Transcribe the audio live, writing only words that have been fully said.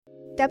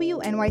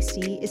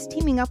WNYC is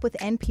teaming up with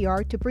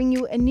NPR to bring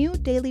you a new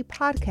daily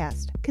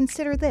podcast,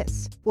 Consider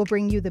This. We'll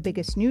bring you the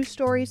biggest news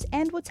stories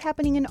and what's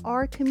happening in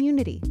our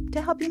community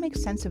to help you make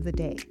sense of the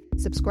day.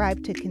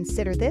 Subscribe to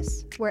Consider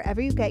This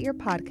wherever you get your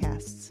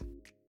podcasts.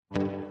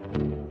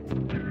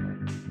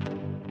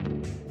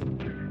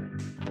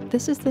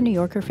 This is the New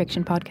Yorker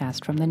Fiction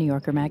Podcast from The New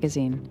Yorker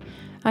magazine.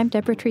 I'm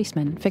Deborah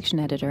Treisman, fiction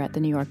editor at The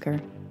New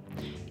Yorker.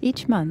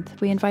 Each month,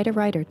 we invite a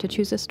writer to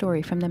choose a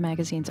story from the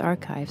magazine's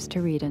archives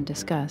to read and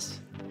discuss.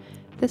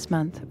 This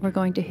month, we're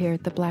going to hear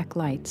The Black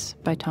Lights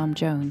by Thom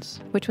Jones,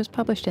 which was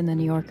published in The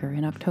New Yorker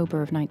in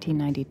October of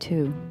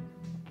 1992.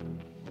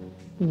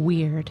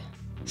 Weird.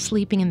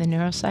 Sleeping in the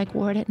neuropsych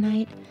ward at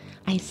night,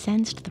 I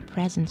sensed the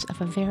presence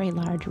of a very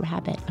large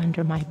rabbit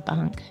under my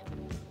bunk.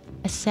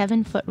 A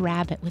 7-foot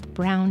rabbit with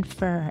brown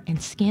fur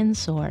and skin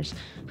sores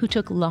who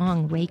took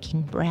long,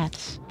 raking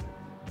breaths.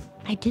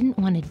 I didn't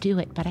want to do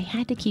it, but I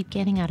had to keep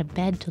getting out of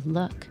bed to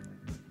look.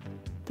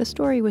 The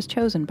story was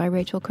chosen by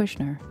Rachel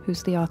Kushner,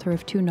 who's the author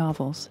of 2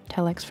 novels,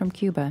 Telex from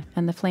Cuba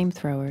and The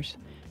Flamethrowers,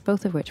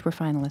 both of which were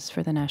finalists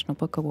for the National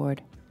Book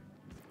Award.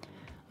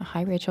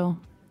 Hi, Rachel.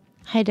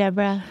 Hi,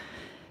 Deborah.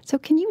 So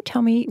can you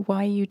tell me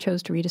why you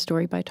chose to read a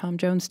story by Thom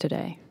Jones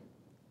today?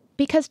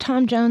 Because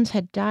Thom Jones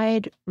had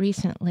died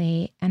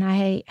recently, and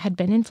I had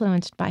been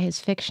influenced by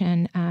his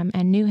fiction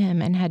and knew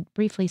him and had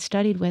briefly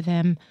studied with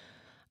him,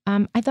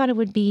 I thought it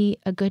would be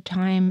a good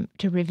time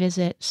to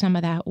revisit some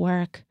of that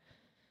work.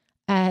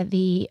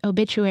 The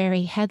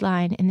obituary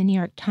headline in the New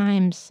York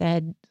Times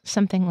said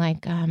something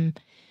like,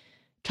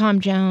 Thom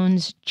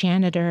Jones,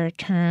 janitor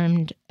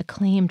turned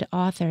acclaimed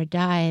author,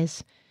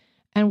 dies.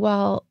 And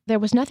while there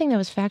was nothing that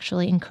was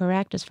factually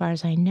incorrect as far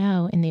as I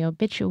know in the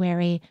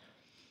obituary,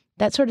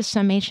 that sort of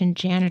summation,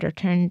 janitor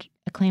turned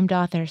acclaimed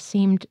author,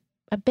 seemed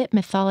a bit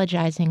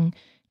mythologizing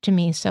to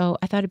me. So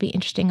I thought it'd be an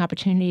interesting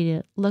opportunity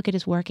to look at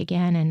his work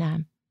again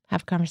and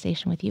have a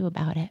conversation with you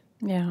about it.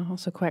 Yeah,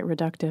 also quite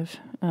reductive.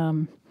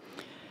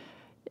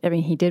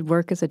 He did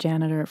work as a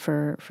janitor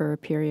for a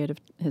period of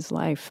his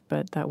life,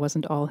 but that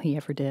wasn't all he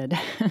ever did.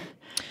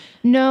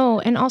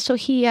 No, and also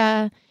he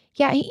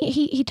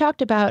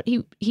talked about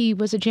he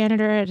was a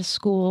janitor at a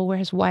school where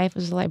his wife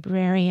was a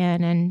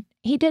librarian, and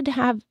he did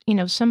have,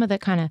 some of the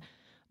kind of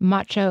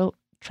macho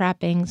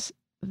trappings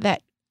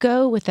that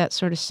go with that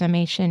sort of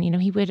summation.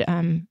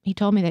 He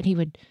told me that he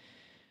would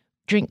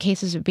drink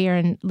cases of beer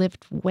and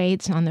lift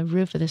weights on the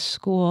roof of the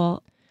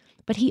school.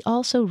 But he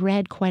also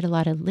read quite a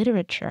lot of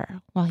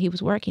literature while he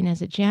was working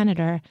as a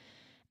janitor.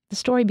 The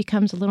story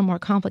becomes a little more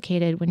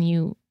complicated when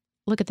you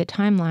look at the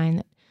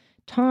timeline.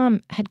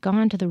 Thom had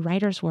gone to the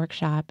writer's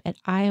workshop at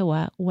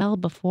Iowa well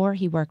before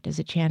he worked as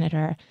a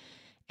janitor,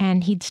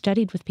 and he'd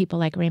studied with people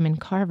like Raymond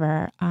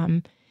Carver.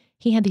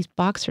 He had these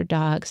boxer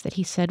dogs that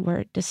he said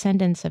were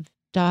descendants of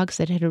dogs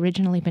that had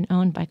originally been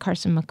owned by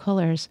Carson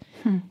McCullers.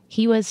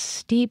 He was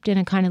steeped in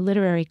a kind of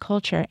literary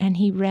culture, and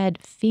he read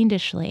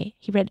fiendishly.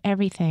 He read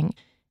everything.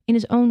 In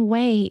his own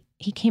way,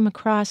 he came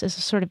across as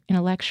a sort of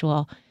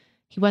intellectual.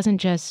 He wasn't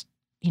just,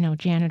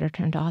 janitor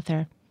turned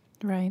author.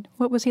 Right.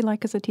 What was he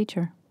like as a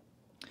teacher?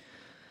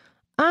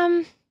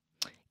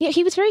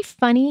 He was very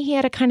funny. He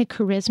had a kind of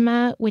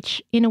charisma,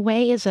 which in a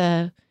way is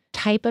a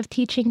type of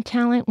teaching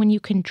talent when you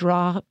can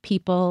draw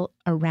people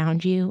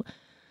around you.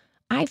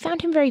 I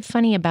found him very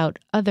funny about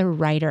other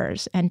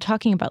writers, and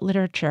talking about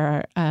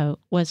literature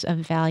was of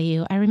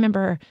value. I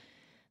remember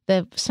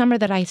the summer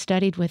that I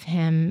studied with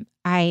him,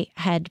 I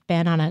had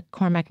been on a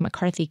Cormac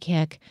McCarthy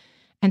kick,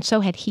 and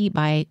so had he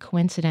by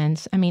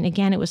coincidence.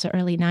 Again, it was the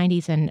early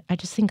 90s, and I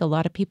just think a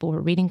lot of people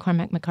were reading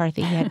Cormac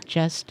McCarthy. He had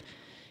just,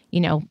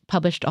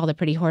 published All the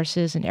Pretty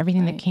Horses, and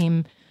everything that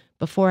came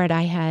before it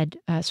I had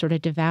sort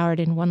of devoured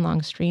in one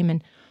long stream.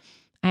 And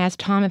I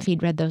asked Thom if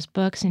he'd read those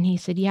books, and he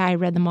said, yeah, I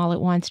read them all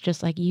at once,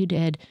 just like you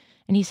did.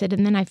 And he said,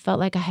 and then I felt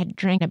like I had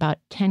drank about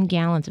 10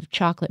 gallons of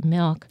chocolate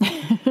milk.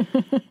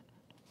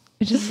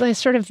 Which is a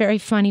sort of very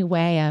funny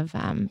way of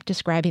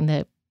describing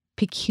the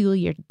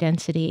peculiar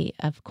density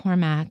of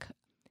Cormac.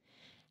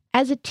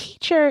 As a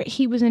teacher,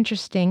 he was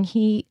interesting.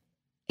 He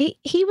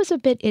was a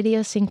bit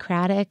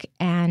idiosyncratic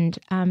and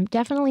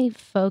definitely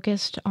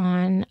focused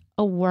on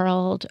a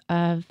world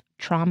of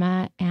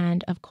trauma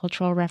and of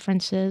cultural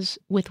references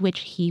with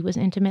which he was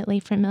intimately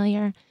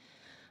familiar.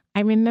 I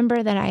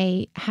remember that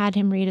I had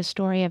him read a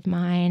story of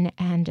mine,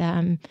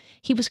 and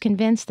he was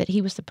convinced that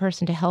he was the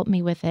person to help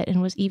me with it, and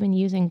was even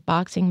using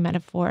boxing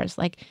metaphors,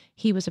 like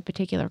he was a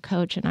particular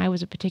coach and I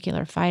was a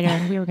particular fighter,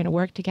 and we were going to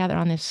work together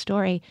on this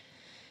story.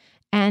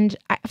 And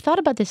I've thought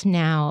about this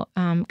now,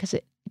 because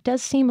it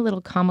does seem a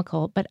little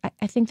comical, but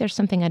I think there's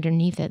something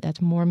underneath it that's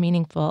more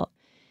meaningful.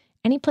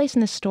 Any place in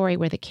the story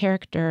where the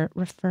character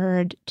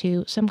referred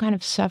to some kind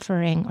of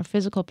suffering or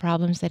physical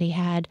problems that he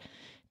had,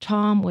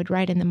 Thom would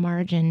write in the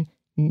margin,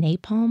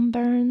 napalm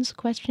burns, ?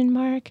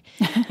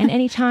 And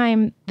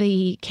anytime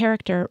the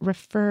character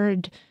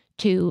referred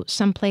to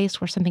some place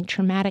where something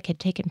traumatic had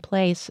taken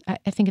place,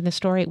 I think in the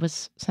story it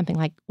was something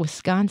like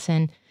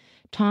Wisconsin,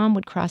 Thom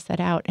would cross that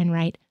out and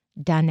write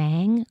Da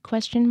Nang ?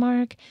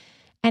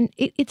 And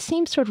it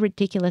seems sort of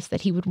ridiculous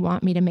that he would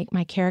want me to make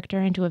my character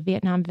into a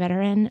Vietnam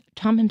veteran.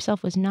 Thom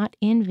himself was not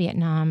in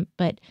Vietnam,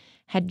 but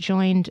had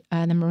joined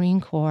the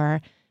Marine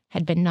Corps,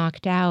 had been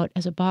knocked out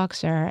as a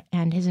boxer,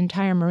 and his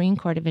entire Marine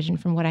Corps division,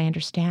 from what I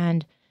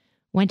understand,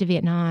 went to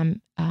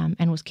Vietnam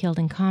and was killed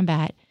in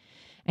combat.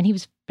 And he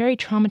was very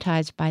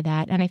traumatized by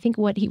that. And I think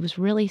what he was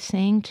really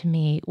saying to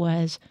me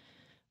was,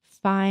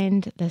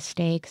 find the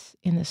stakes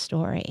in the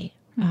story.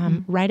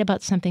 Write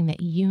about something that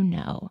you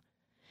know.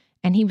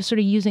 And he was sort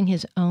of using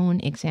his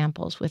own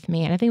examples with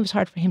me. And I think it was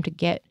hard for him to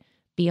get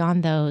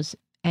beyond those.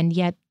 And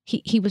yet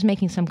he was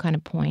making some kind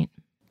of point.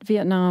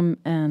 Vietnam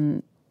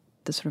and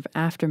the sort of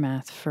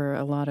aftermath for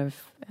a lot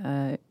of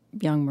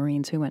young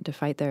Marines who went to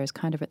fight there is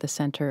kind of at the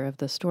center of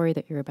the story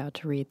that you're about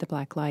to read, The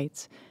Black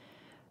Lights.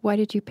 Why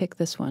did you pick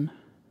this one?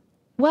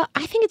 Well,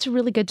 I think it's a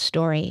really good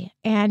story.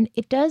 And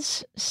it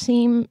does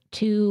seem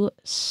to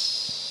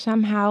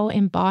somehow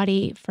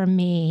embody for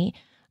me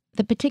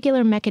the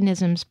particular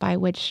mechanisms by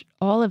which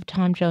all of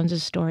Thom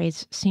Jones's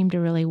stories seem to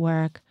really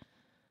work.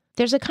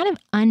 There's a kind of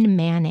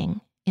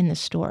unmanning in the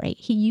story.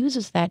 He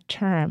uses that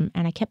term,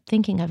 and I kept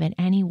thinking of it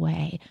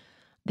anyway.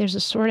 There's a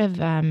sort of,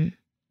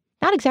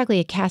 not exactly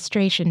a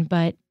castration,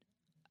 but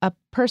a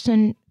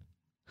person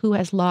who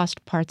has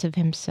lost parts of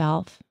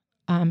himself.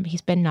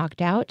 He's been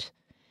knocked out.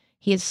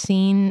 He has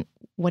seen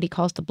what he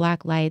calls the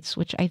black lights,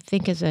 which I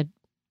think is an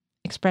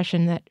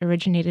expression that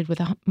originated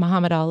with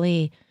Muhammad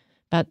Ali,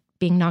 about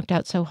being knocked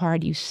out so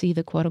hard you see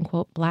the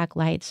quote-unquote black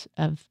lights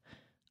of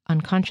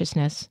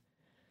unconsciousness.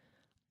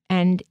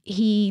 And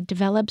he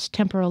develops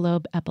temporal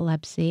lobe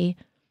epilepsy.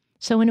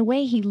 So in a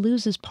way, he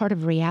loses part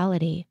of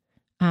reality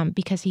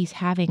because he's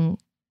having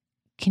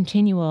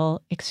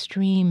continual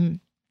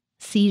extreme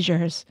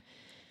seizures.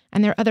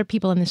 And there are other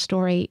people in the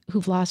story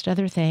who've lost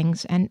other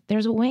things. And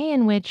there's a way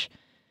in which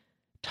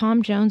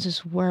Thom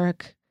Jones's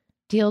work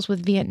deals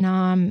with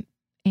Vietnam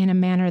in a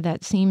manner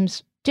that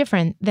seems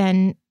different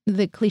than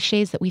the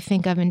cliches that we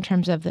think of in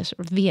terms of this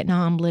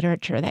Vietnam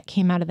literature that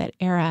came out of that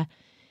era.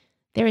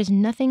 There is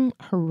nothing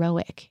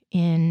heroic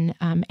in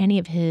any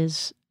of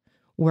his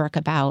work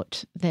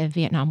about the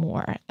Vietnam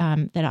War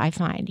that I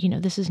find. You know,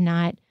 this is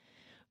not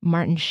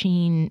Martin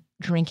Sheen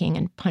drinking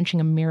and punching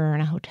a mirror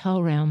in a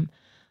hotel room.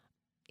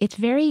 It's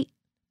very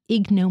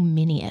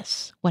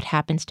ignominious what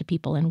happens to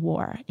people in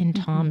war in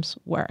Thom's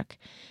work.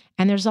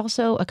 And there's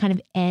also a kind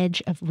of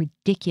edge of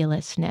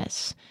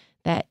ridiculousness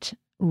that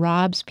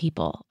robs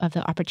people of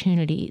the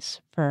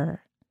opportunities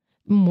for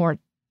more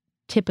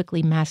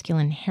typically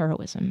masculine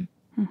heroism.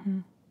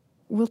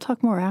 We'll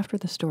talk more after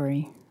the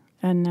story.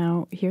 And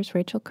now here's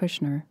Rachel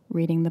Kushner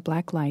reading The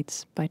Black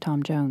Lights by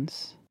Thom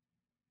Jones.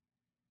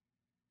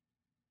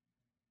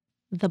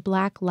 The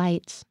Black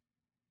Lights.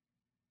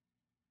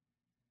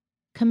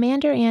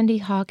 Commander Andy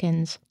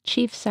Hawkins,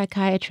 chief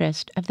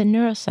psychiatrist of the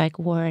neuropsych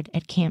ward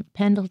at Camp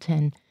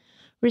Pendleton,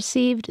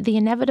 received the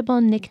inevitable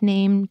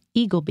nickname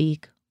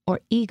Eaglebeak, or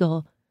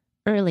Eagle,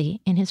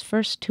 early in his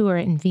first tour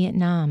in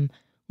Vietnam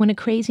when a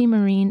crazy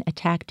Marine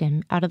attacked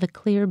him out of the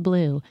clear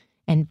blue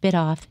and bit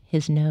off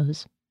his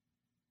nose.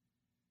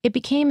 It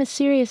became a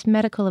serious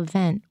medical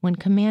event when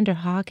Commander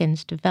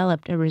Hawkins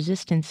developed a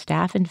resistant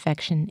staph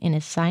infection in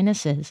his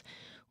sinuses,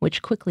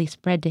 which quickly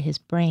spread to his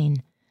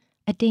brain,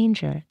 a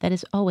danger that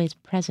is always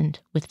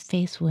present with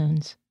face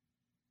wounds.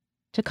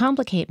 To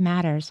complicate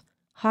matters,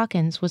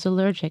 Hawkins was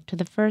allergic to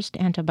the first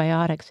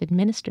antibiotics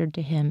administered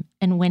to him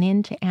and went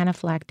into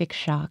anaphylactic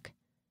shock.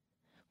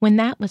 When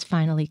that was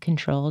finally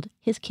controlled,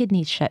 his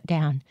kidneys shut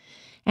down,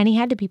 and he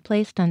had to be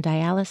placed on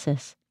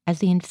dialysis as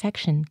the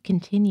infection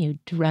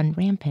continued to run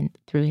rampant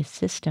through his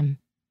system.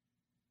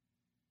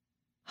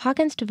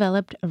 Hawkins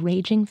developed a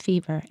raging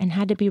fever and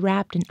had to be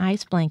wrapped in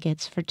ice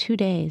blankets for 2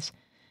 days,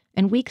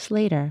 and weeks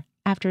later,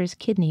 after his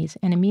kidneys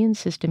and immune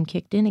system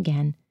kicked in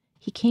again,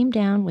 he came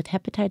down with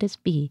hepatitis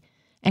B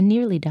and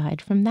nearly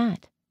died from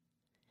that.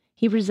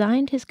 He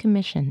resigned his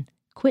commission,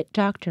 quit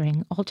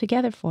doctoring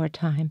altogether for a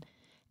time,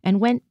 and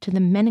went to the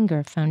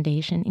Menninger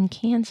Foundation in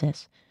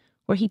Kansas,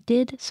 where he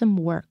did some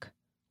work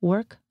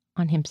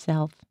on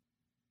himself.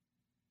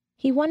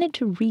 He wanted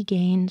to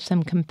regain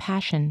some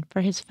compassion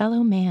for his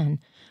fellow man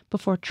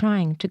before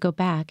trying to go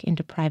back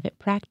into private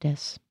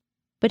practice.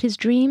 But his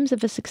dreams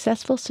of a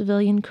successful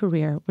civilian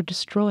career were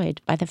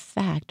destroyed by the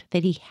fact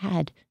that he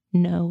had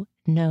no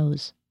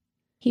nose.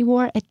 He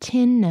wore a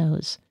tin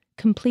nose,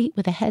 complete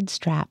with a head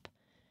strap,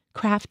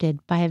 crafted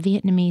by a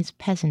Vietnamese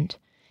peasant,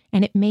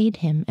 and it made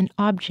him an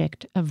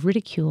object of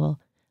ridicule,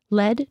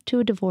 led to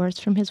a divorce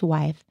from his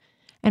wife,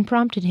 and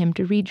prompted him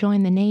to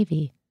rejoin the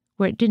Navy,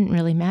 where it didn't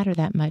really matter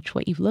that much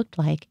what you looked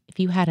like if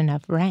you had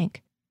enough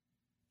rank.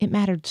 It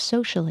mattered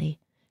socially,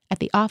 at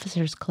the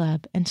officers'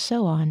 club, and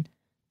so on,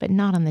 but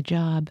not on the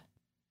job.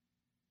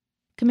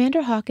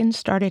 Commander Hawkins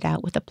started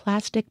out with a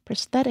plastic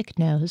prosthetic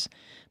nose,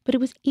 but it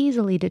was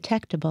easily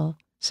detectable,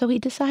 so he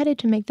decided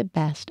to make the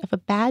best of a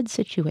bad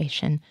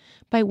situation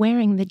by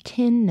wearing the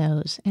tin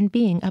nose and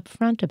being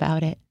upfront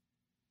about it.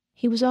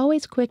 He was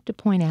always quick to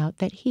point out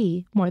that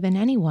he, more than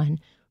anyone,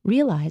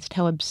 realized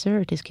how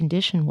absurd his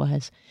condition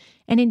was,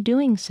 and in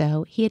doing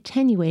so, he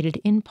attenuated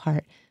in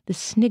part the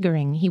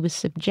sniggering he was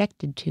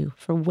subjected to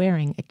for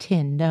wearing a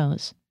tin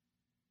nose.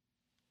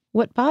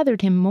 What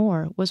bothered him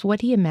more was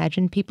what he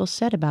imagined people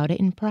said about it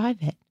in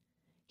private.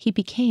 He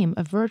became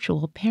a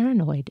virtual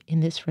paranoid in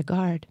this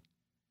regard.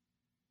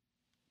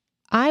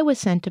 I was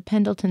sent to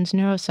Pendleton's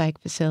neuropsych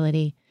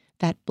facility,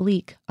 that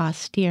bleak,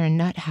 austere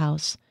nut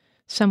house,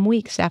 some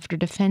weeks after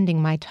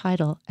defending my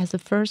title as the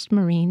 1st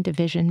Marine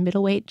Division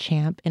middleweight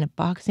champ in a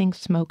boxing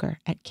smoker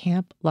at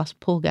Camp Las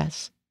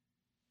Pulgas.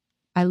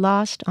 I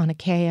lost on a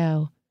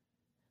KO.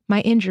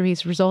 My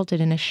injuries resulted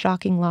in a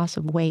shocking loss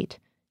of weight,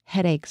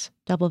 headaches,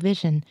 double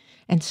vision,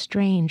 and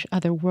strange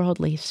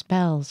otherworldly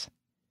spells.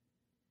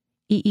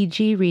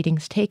 EEG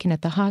readings taken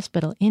at the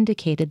hospital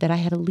indicated that I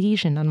had a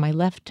lesion on my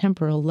left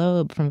temporal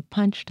lobe from a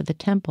punch to the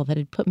temple that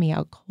had put me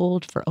out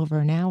cold for over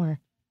an hour.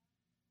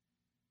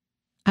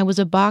 I was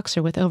a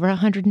boxer with over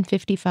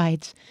 150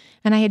 fights,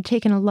 and I had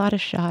taken a lot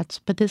of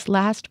shots, but this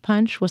last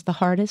punch was the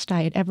hardest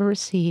I had ever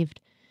received,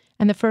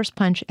 and the first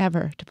punch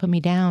ever to put me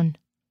down.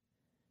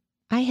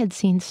 I had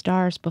seen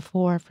stars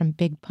before from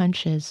big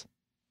punches.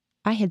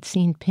 I had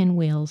seen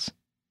pinwheels.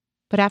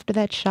 But after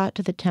that shot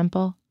to the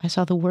temple, I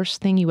saw the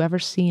worst thing you ever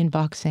see in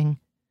boxing.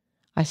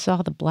 I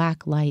saw the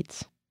black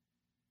lights.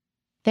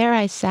 There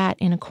I sat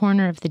in a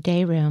corner of the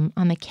day room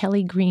on the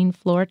Kelly green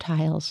floor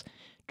tiles,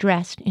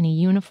 dressed in a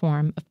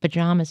uniform of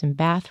pajamas and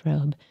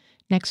bathrobe,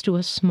 next to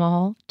a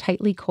small,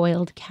 tightly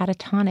coiled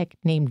catatonic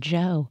named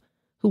Joe,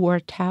 who wore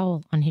a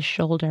towel on his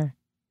shoulder.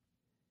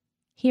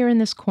 Here in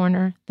this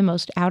corner, the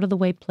most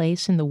out-of-the-way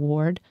place in the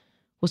ward,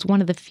 was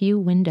one of the few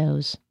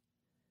windows.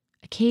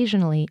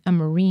 Occasionally, a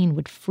Marine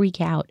would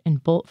freak out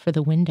and bolt for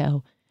the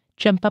window,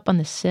 jump up on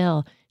the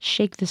sill,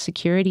 shake the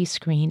security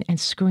screen, and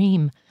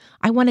scream,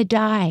 "I want to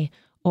die,"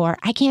 or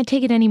 "I can't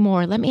take it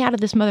anymore, let me out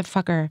of this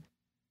motherfucker."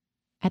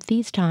 At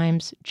these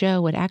times,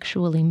 Joe would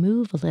actually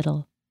move a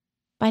little.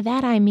 By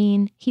that I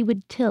mean he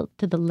would tilt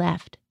to the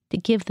left to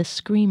give the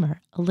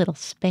screamer a little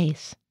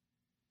space.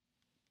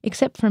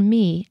 Except for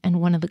me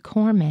and one of the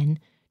corpsmen,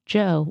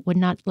 Joe would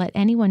not let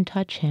anyone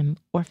touch him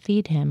or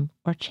feed him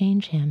or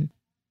change him.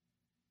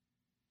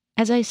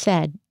 As I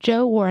said,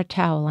 Joe wore a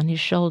towel on his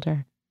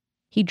shoulder.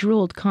 He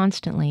drooled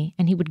constantly,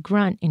 and he would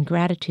grunt in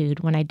gratitude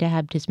when I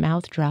dabbed his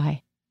mouth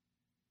dry.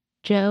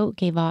 Joe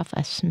gave off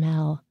a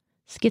smell.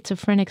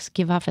 Schizophrenics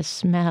give off a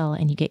smell,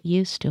 and you get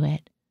used to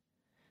it.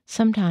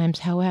 Sometimes,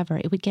 however,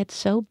 it would get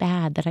so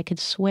bad that I could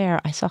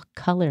swear I saw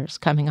colors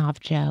coming off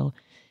Joe,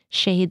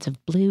 shades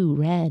of blue,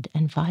 red,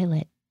 and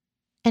violet.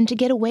 And to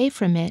get away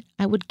from it,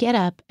 I would get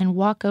up and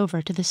walk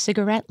over to the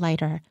cigarette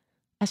lighter,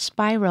 a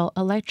spiral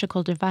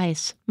electrical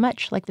device,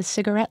 much like the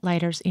cigarette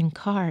lighters in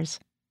cars.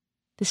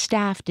 The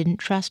staff didn't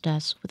trust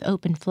us with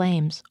open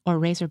flames or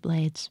razor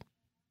blades.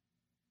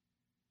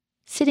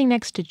 Sitting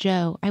next to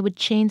Joe, I would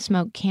chain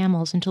smoke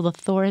Camels until the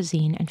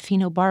Thorazine and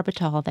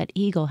phenobarbital that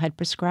Eagle had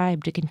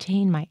prescribed to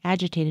contain my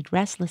agitated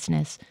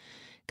restlessness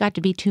got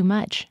to be too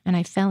much, and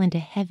I fell into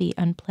heavy,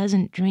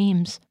 unpleasant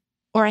dreams.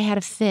 Or I had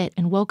a fit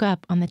and woke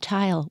up on the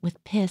tile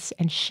with piss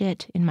and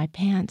shit in my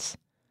pants.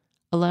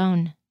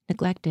 Alone,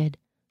 neglected,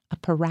 a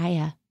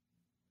pariah.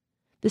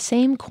 The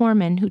same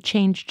corpsman who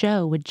changed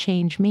Joe would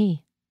change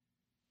me.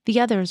 The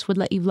others would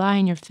let you lie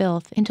in your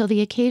filth until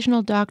the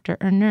occasional doctor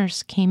or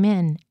nurse came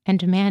in and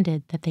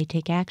demanded that they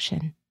take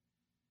action.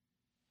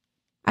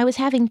 I was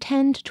having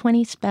 10 to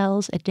 20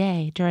 spells a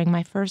day during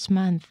my first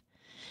month,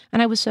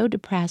 and I was so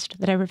depressed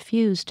that I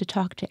refused to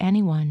talk to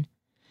anyone,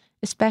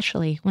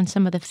 especially when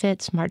some of the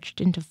fits marched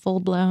into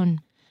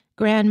full-blown,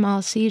 grand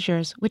mal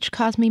seizures, which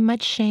caused me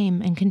much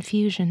shame and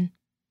confusion.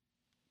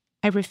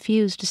 I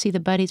refused to see the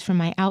buddies from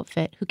my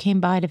outfit who came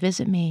by to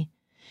visit me,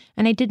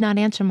 and I did not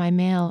answer my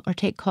mail or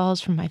take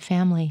calls from my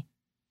family.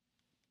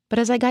 But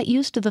as I got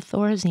used to the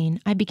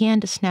Thorazine, I began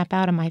to snap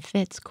out of my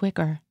fits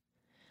quicker.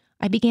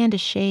 I began to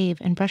shave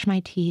and brush my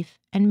teeth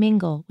and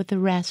mingle with the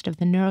rest of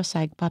the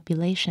neuropsych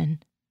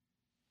population.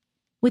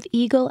 With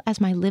Eagle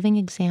as my living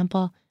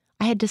example,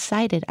 I had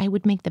decided I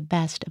would make the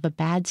best of a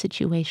bad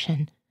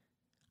situation.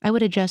 I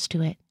would adjust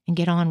to it and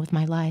get on with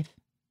my life.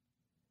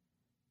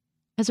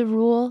 As a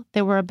rule,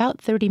 there were about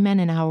 30 men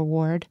in our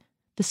ward,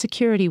 the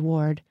security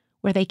ward,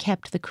 where they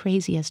kept the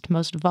craziest,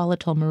 most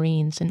volatile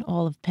Marines in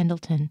all of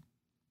Pendleton.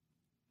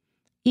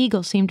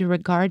 Eagle seemed to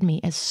regard me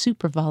as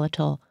super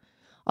volatile,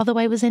 although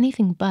I was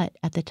anything but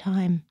at the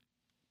time.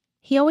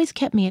 He always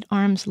kept me at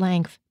arm's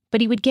length, but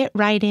he would get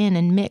right in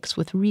and mix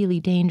with really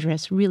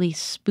dangerous, really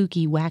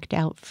spooky,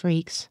 whacked-out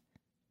freaks.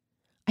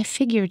 I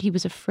figured he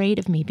was afraid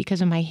of me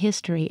because of my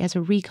history as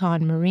a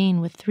recon Marine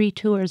with 3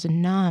 tours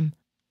in Nam,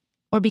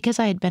 or because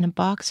I had been a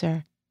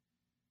boxer.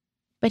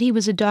 But he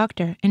was a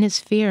doctor, and his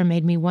fear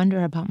made me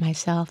wonder about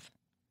myself.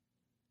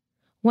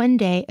 One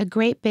day, a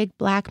great big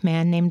black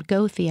man named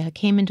Gothia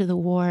came into the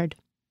ward.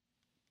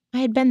 I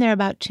had been there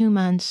about 2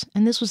 months,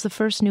 and this was the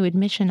first new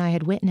admission I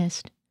had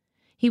witnessed.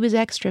 He was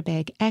extra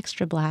big,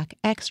 extra black,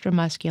 extra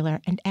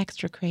muscular, and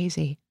extra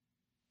crazy.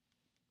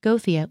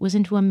 Gothia was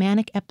into a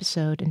manic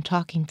episode and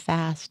talking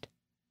fast.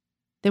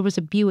 There was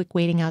a Buick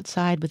waiting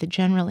outside with a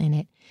general in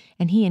it,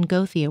 and he and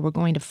Gothia were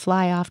going to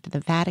fly off to the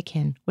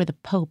Vatican, where the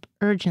Pope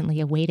urgently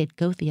awaited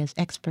Gothia's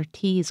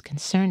expertise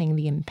concerning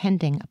the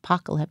impending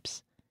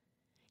apocalypse.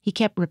 He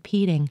kept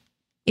repeating,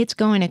 "It's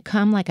going to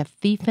come like a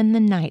thief in the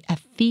night, a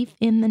thief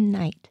in the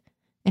night,"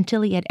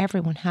 until he had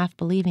everyone half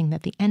believing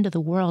that the end of the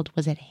world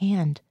was at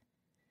hand.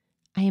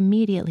 I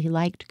immediately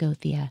liked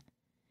Gothia.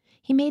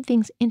 He made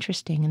things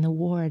interesting in the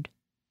ward.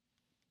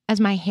 As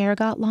my hair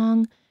got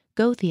long,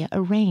 Gothia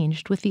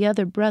arranged with the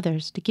other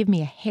brothers to give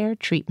me a hair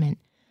treatment,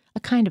 a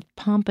kind of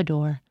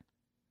pompadour.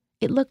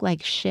 It looked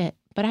like shit,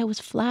 but I was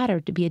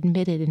flattered to be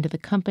admitted into the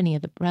company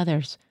of the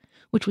brothers,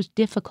 which was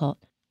difficult,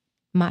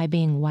 my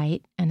being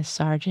white and a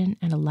sergeant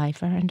and a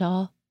lifer and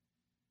all.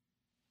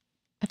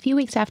 A few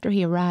weeks after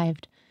he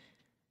arrived,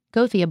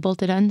 Gothia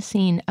bolted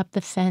unseen up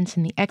the fence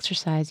in the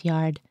exercise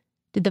yard,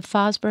 did the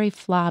Fosbury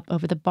flop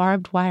over the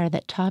barbed wire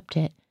that topped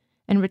it,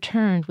 and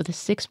returned with a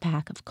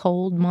 6-pack of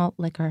cold malt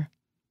liquor.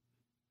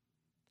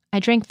 I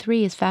drank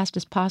 3 as fast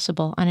as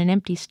possible on an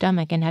empty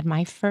stomach and had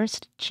my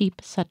first cheap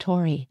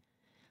satori,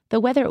 though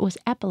whether it was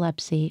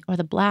epilepsy or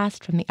the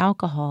blast from the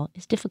alcohol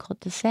is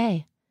difficult to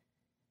say.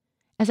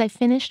 As I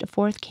finished a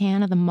 4th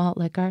can of the malt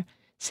liquor,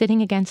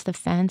 sitting against the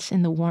fence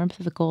in the warmth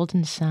of the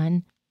golden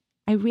sun,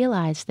 I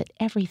realized that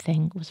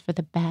everything was for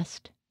the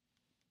best.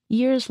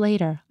 Years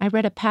later, I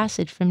read a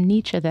passage from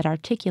Nietzsche that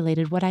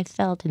articulated what I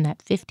felt in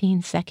that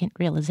 15-second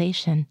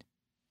realization.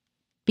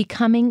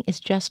 Becoming is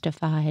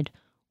justified.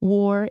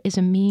 War is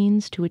a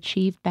means to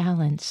achieve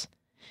balance.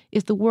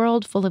 Is the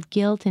world full of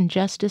guilt,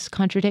 injustice,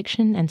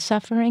 contradiction, and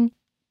suffering?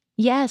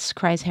 Yes,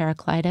 cries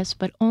Heraclitus,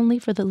 but only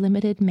for the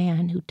limited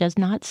man who does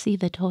not see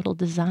the total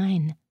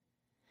design.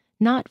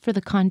 Not for the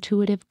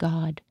contuitive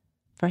God.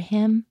 For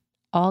him,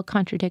 all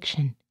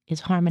contradiction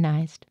is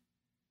harmonized.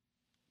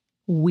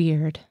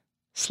 Weird.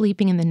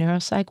 Sleeping in the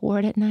neuropsych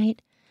ward at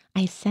night,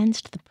 I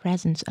sensed the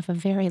presence of a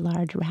very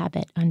large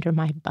rabbit under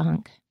my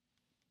bunk.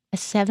 A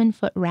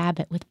 7-foot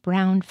rabbit with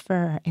brown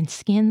fur and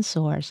skin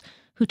sores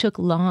who took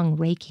long,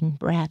 raking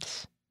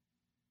breaths.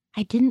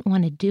 I didn't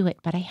want to do it,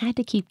 but I had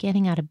to keep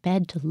getting out of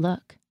bed to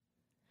look.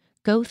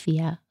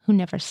 Gothia, who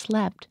never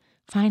slept,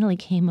 finally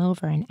came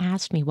over and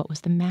asked me what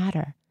was the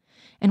matter,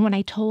 and when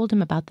I told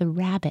him about the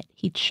rabbit,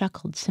 he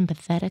chuckled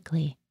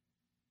sympathetically.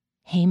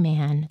 "Hey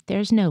man,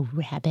 there's no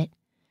rabbit.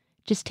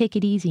 Just take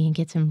it easy and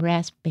get some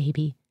rest,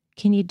 baby.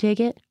 Can you dig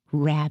it?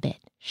 Rabbit.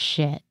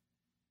 Shit."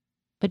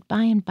 But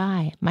by and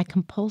by, my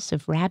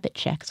compulsive rabbit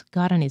checks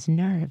got on his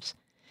nerves,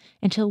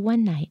 until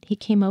one night he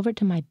came over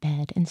to my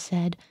bed and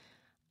said,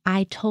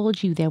 "I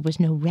told you there was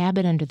no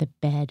rabbit under the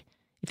bed.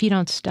 If you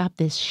don't stop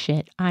this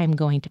shit, I'm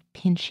going to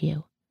pinch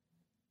you."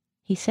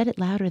 He said it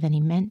louder than he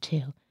meant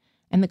to,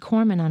 and the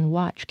corpsman on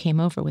watch came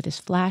over with his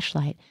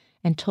flashlight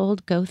and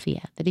told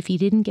Gothia that if he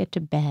didn't get to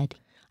bed,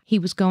 he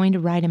was going to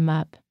write him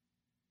up.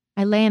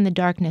 I lay in the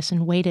darkness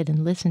and waited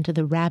and listened to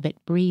the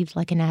rabbit breathe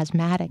like an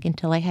asthmatic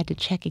until I had to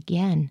check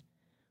again.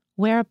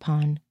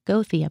 Whereupon,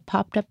 Gothia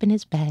popped up in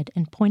his bed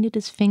and pointed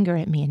his finger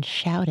at me and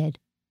shouted,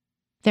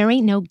 "There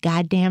ain't no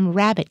goddamn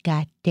rabbit,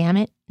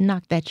 goddammit.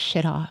 Knock that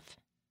shit off."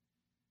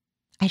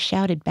 I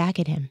shouted back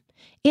at him,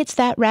 "It's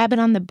that rabbit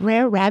on the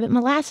Brer Rabbit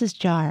molasses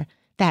jar.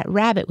 That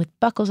rabbit with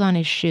buckles on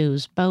his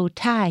shoes, bow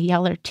tie,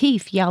 yaller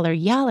teeth,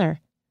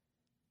 yaller."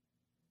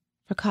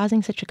 For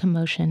causing such a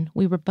commotion,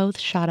 we were both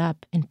shot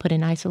up and put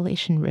in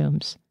isolation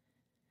rooms.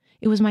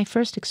 It was my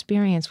first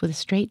experience with a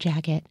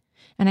straitjacket,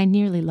 and I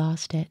nearly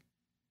lost it.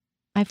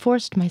 I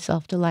forced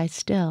myself to lie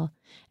still,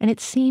 and it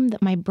seemed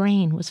that my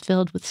brain was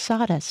filled with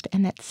sawdust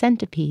and that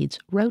centipedes,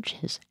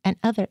 roaches, and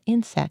other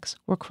insects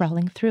were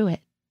crawling through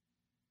it.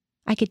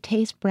 I could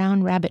taste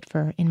brown rabbit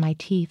fur in my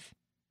teeth.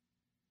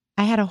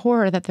 I had a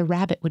horror that the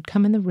rabbit would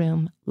come in the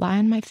room, lie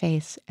on my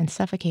face, and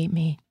suffocate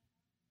me.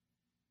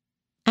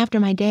 After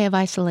my day of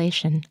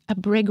isolation, a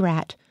brig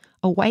rat,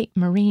 a white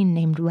Marine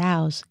named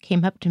Rouse,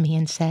 came up to me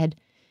and said,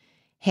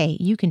 "Hey,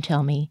 you can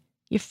tell me.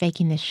 You're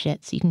faking this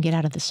shit so you can get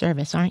out of the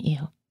service, aren't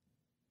you?"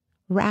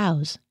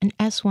 Rouse, an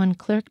S1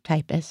 clerk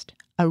typist,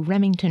 a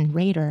Remington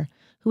raider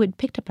who had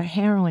picked up a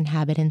heroin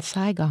habit in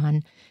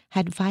Saigon,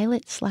 had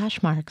violet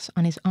slash marks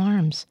on his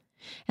arms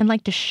and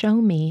liked to show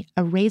me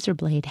a razor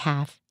blade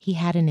haft he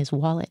had in his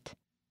wallet.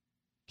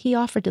 He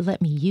offered to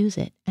let me use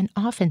it and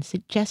often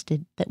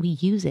suggested that we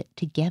use it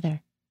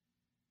together.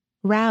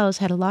 Rouse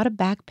had a lot of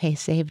back pay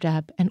saved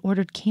up and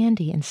ordered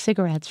candy and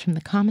cigarettes from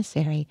the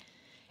commissary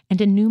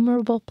and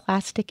innumerable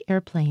plastic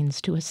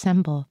airplanes to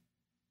assemble.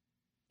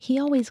 He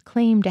always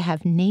claimed to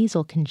have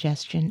nasal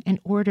congestion and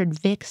ordered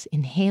Vicks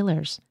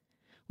inhalers,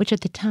 which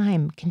at the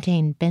time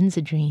contained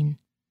Benzedrine.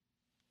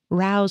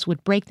 Rouse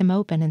would break them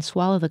open and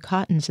swallow the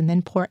cottons and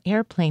then pour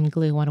airplane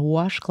glue on a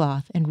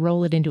washcloth and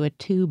roll it into a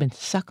tube and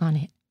suck on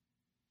it.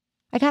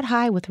 I got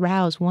high with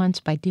Rouse once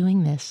by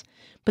doing this,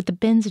 but the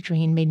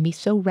Benzedrine made me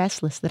so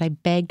restless that I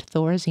begged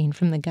Thorazine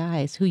from the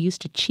guys who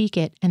used to cheek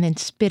it and then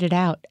spit it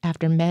out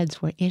after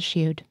meds were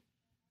issued.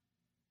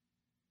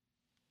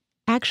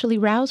 Actually,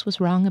 Rouse was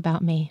wrong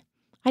about me.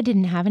 I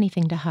didn't have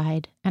anything to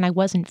hide, and I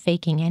wasn't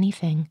faking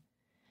anything.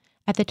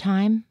 At the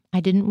time, I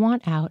didn't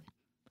want out.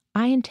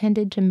 I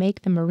intended to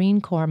make the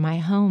Marine Corps my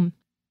home.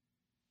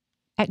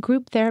 At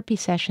group therapy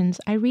sessions,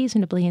 I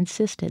reasonably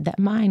insisted that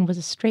mine was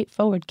a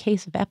straightforward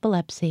case of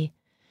epilepsy,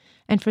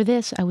 and for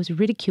this I was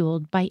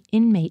ridiculed by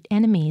inmate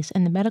enemies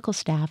and the medical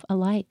staff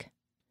alike.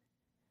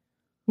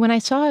 When I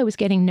saw I was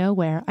getting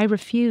nowhere, I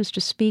refused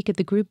to speak at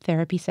the group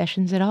therapy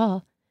sessions at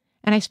all,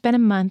 and I spent a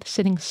month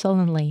sitting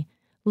sullenly,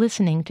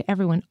 listening to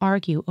everyone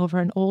argue over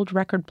an old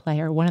record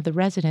player one of the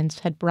residents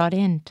had brought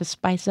in to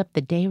spice up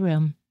the day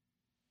room.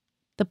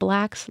 The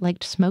blacks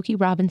liked Smokey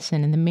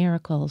Robinson and the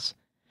Miracles.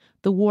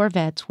 The war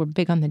vets were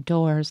big on the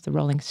Doors, the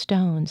Rolling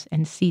Stones,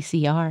 and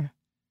CCR.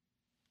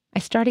 I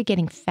started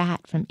getting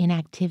fat from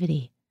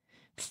inactivity.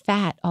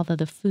 Fat, although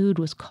the food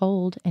was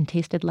cold and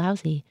tasted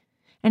lousy,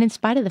 and in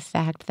spite of the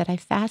fact that I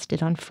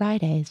fasted on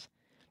Fridays,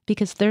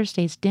 because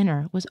Thursday's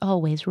dinner was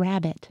always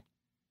rabbit.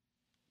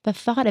 The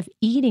thought of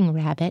eating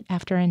rabbit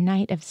after a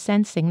night of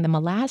sensing the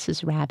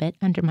molasses rabbit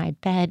under my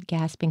bed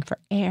gasping for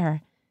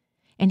air,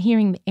 and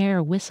hearing the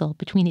air whistle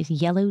between his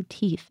yellow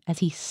teeth as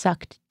he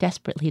sucked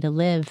desperately to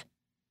live.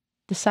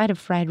 The sight of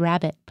fried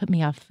rabbit put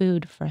me off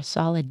food for a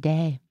solid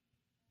day.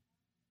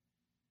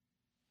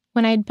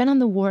 When I had been on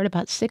the ward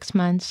about 6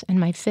 months and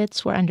my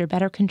fits were under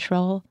better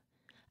control,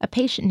 a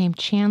patient named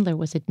Chandler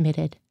was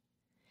admitted.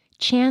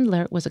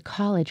 Chandler was a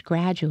college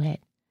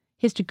graduate.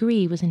 His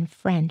degree was in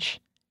French.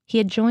 He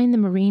had joined the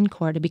Marine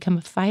Corps to become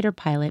a fighter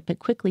pilot but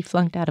quickly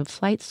flunked out of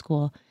flight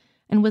school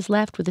and was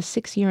left with a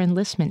 6-year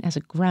enlistment as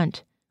a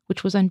grunt,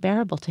 which was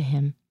unbearable to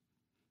him.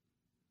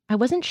 I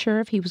wasn't sure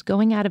if he was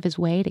going out of his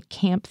way to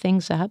camp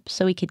things up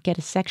so he could get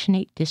a Section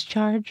 8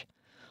 discharge,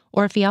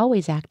 or if he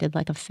always acted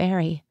like a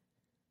fairy.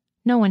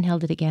 No one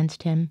held it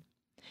against him.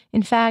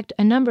 In fact,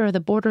 a number of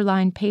the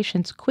borderline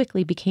patients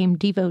quickly became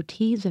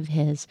devotees of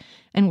his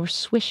and were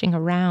swishing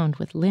around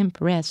with limp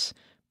wrists,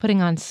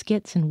 putting on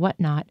skits and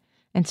whatnot,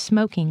 and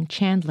smoking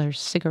Chandler's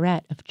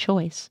cigarette of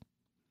choice.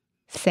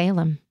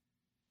 Salem.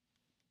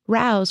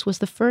 Rouse was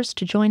the first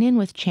to join in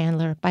with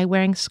Chandler by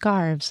wearing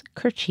scarves,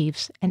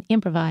 kerchiefs, and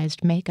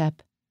improvised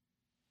makeup.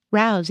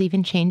 Rouse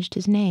even changed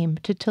his name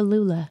to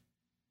Tallulah.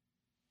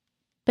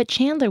 But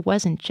Chandler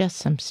wasn't just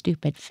some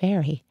stupid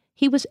fairy.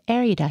 He was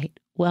erudite,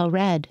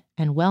 well-read,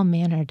 and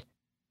well-mannered.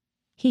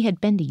 He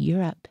had been to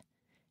Europe.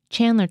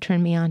 Chandler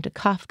turned me on to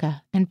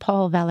Kafka and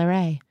Paul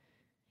Valéry.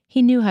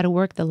 He knew how to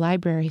work the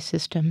library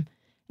system,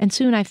 and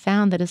soon I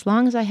found that as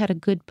long as I had a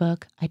good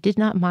book, I did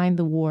not mind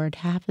the ward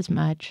half as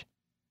much.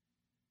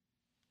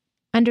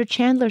 Under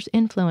Chandler's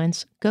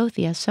influence,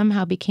 Gothia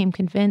somehow became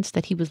convinced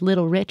that he was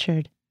Little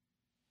Richard.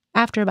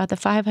 After about the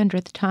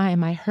 500th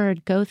time I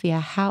heard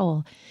Gothia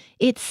howl,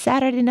 "It's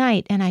Saturday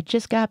night and I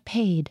just got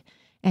paid,"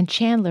 and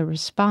Chandler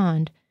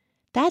respond,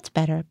 "That's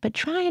better, but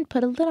try and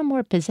put a little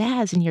more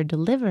pizzazz in your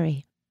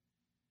delivery."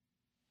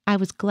 I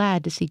was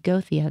glad to see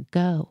Gothia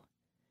go.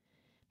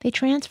 They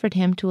transferred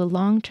him to a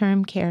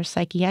long-term care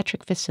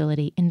psychiatric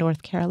facility in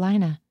North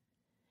Carolina.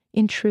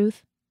 In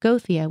truth,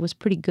 Gothia was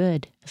pretty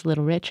good as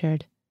Little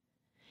Richard.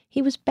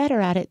 He was better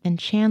at it than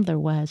Chandler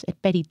was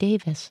at Betty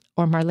Davis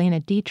or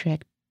Marlene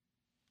Dietrich,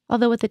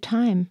 although at the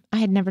time I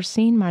had never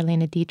seen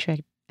Marlene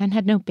Dietrich and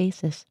had no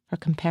basis for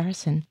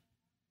comparison.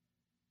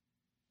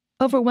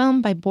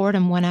 Overwhelmed by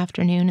boredom one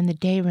afternoon in the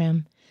day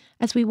room,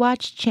 as we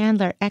watched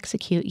Chandler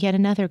execute yet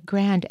another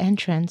grand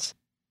entrance,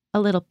 a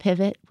little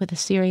pivot with a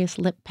serious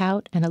lip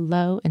pout and a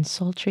low and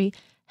sultry,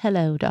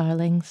 "Hello,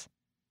 darlings,"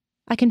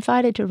 I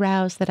confided to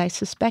Rouse that I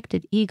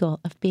suspected Eagle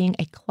of being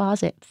a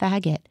closet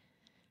faggot,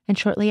 and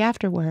shortly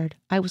afterward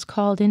I was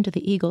called into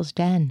the Eagle's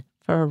den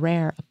for a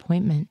rare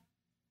appointment.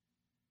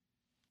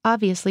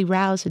 Obviously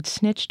Rouse had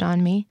snitched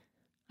on me.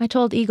 I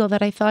told Eagle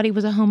that I thought he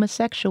was a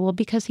homosexual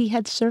because he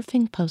had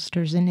surfing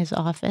posters in his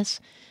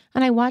office,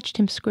 and I watched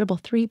him scribble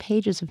 3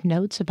 pages of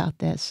notes about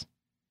this.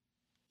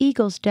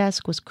 Eagle's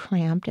desk was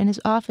cramped, and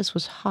his office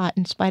was hot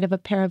in spite of a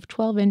pair of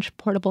 12-inch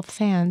portable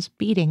fans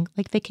beating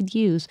like they could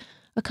use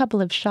a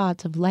couple of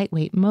shots of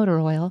lightweight motor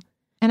oil,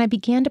 and I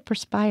began to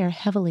perspire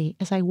heavily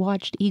as I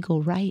watched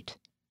Eagle write.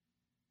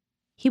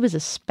 He was a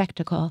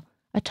spectacle,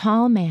 a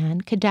tall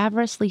man,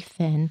 cadaverously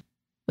thin,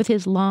 with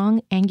his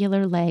long,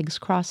 angular legs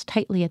crossed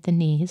tightly at the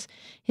knees,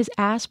 his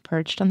ass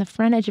perched on the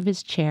front edge of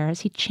his chair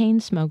as he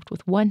chain-smoked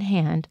with one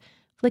hand,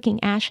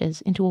 flicking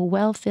ashes into a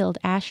well-filled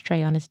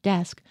ashtray on his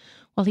desk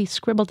while he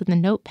scribbled in the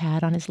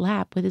notepad on his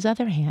lap with his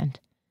other hand,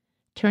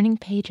 turning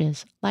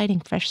pages, lighting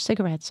fresh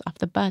cigarettes off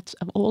the butts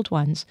of old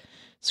ones,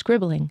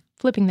 scribbling,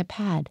 flipping the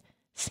pad,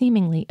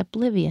 seemingly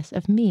oblivious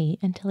of me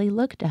until he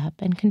looked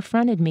up and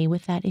confronted me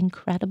with that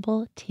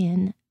incredible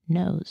tin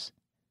nose.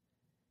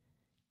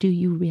 "Do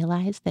you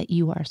realize that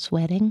you are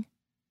sweating?"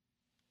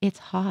 "It's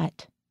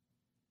hot."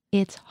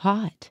 "It's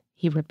hot,"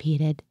 he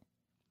repeated.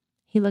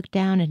 He looked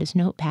down at his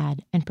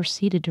notepad and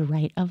proceeded to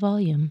write a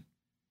volume.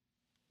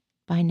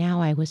 By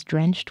now I was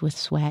drenched with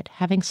sweat,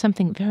 having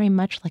something very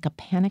much like a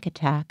panic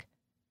attack.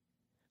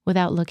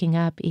 Without looking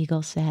up,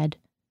 Eagle said,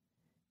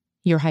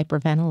 "You're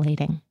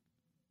hyperventilating."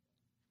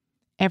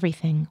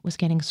 Everything was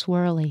getting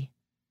swirly.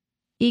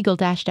 Eagle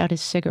dashed out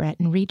his cigarette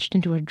and reached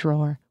into a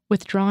drawer,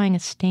 withdrawing a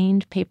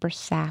stained paper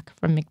sack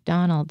from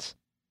McDonald's.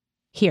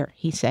 Here,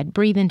 he said,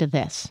 breathe into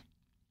this.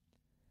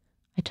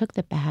 I took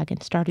the bag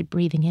and started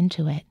breathing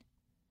into it.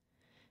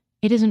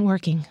 It isn't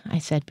working, I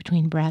said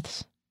between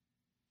breaths.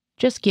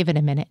 Just give it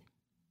a minute.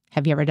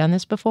 Have you ever done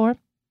this before?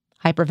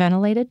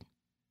 Hyperventilated?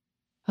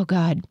 Oh,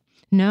 God,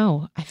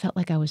 no, I felt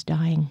like I was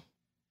dying.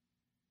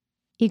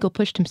 Eagle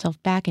pushed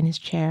himself back in his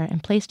chair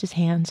and placed his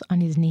hands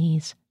on his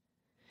knees.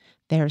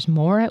 There's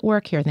more at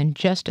work here than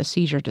just a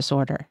seizure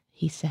disorder,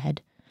 he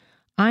said.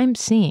 I'm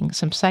seeing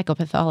some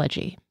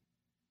psychopathology.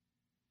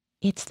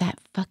 It's that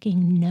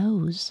fucking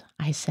nose,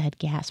 I said,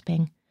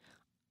 gasping.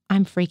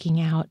 I'm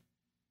freaking out.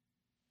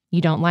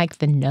 You don't like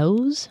the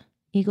nose?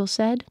 Eagle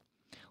said.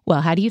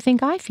 Well, how do you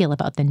think I feel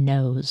about the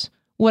nose?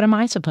 What am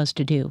I supposed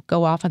to do?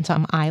 Go off on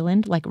some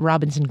island like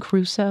Robinson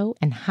Crusoe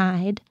and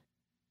hide?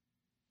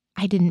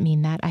 I didn't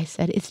mean that, I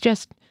said. It's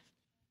just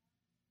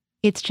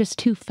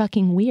too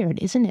fucking weird,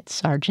 isn't it,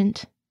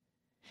 Sergeant?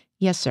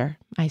 Yes, sir,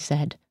 I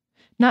said.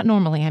 Not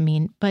normally, I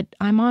mean, but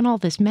I'm on all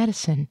this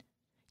medicine.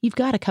 You've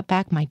got to cut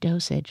back my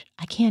dosage.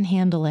 I can't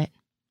handle it.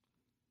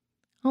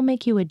 I'll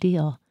make you a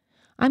deal.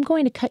 I'm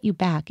going to cut you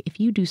back if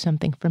you do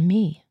something for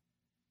me.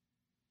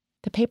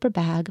 The paper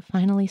bag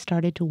finally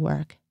started to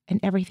work, and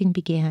everything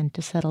began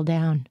to settle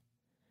down.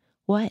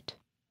 What?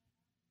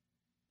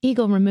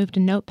 Eagle removed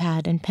a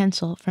notepad and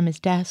pencil from his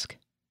desk.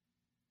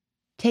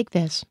 Take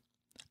this.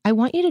 I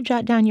want you to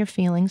jot down your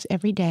feelings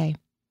every day.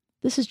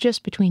 This is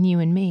just between you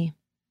and me.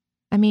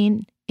 I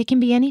mean, it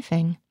can be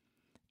anything.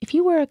 If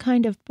you were a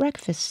kind of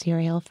breakfast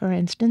cereal, for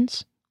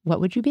instance, what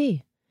would you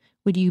be?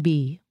 Would you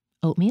be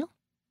oatmeal?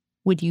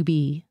 Would you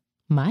be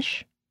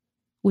mush?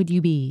 Would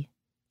you be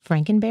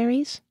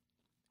Frankenberries?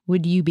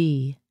 Would you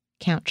be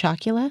Count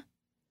Chocula?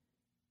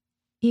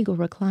 Eagle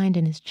reclined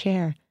in his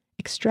chair,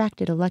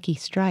 extracted a lucky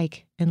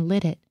strike, and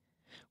lit it,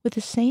 with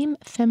the same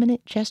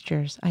effeminate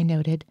gestures, I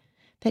noted,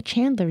 that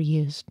Chandler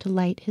used to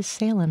light his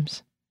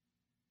Salems.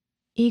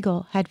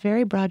 Eagle had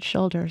very broad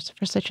shoulders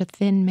for such a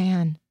thin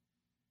man.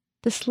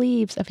 The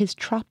sleeves of his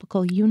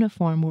tropical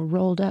uniform were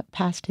rolled up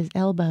past his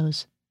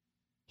elbows.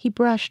 He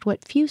brushed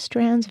what few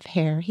strands of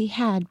hair he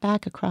had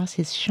back across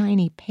his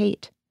shiny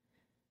pate.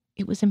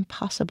 It was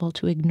impossible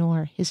to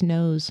ignore his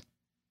nose.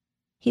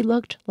 He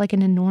looked like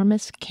an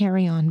enormous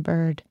carrion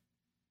bird.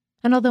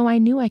 And although I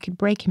knew I could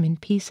break him in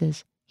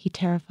pieces, he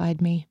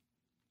terrified me.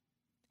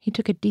 He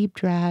took a deep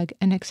drag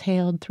and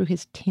exhaled through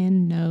his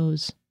tin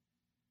nose.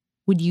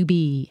 Would you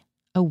be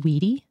a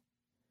Wheatie?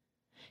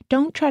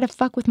 Don't try to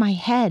fuck with my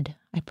head,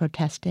 I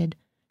protested,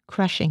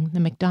 crushing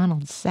the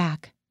McDonald's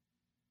sack.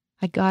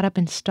 I got up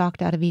and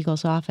stalked out of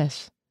Eagle's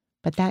office,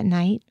 but that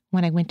night,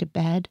 when I went to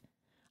bed,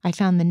 I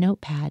found the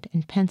notepad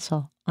and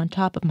pencil on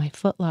top of my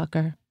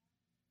footlocker.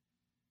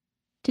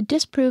 To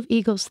disprove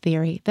Eagle's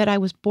theory that I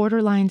was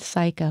borderline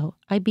psycho,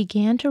 I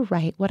began to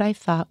write what I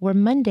thought were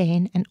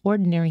mundane and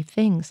ordinary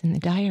things in the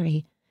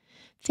diary,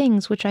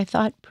 things which I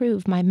thought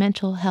proved my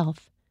mental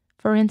health.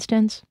 For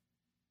instance,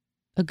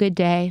 a good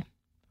day,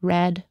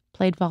 read,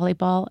 played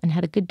volleyball, and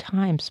had a good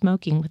time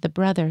smoking with the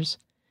brothers.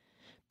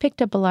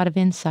 Picked up a lot of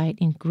insight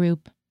in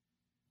group.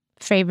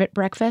 Favorite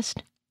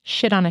breakfast?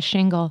 Shit on a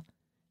shingle.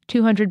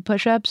 200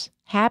 push-ups?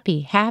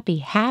 Happy, happy,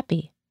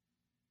 happy.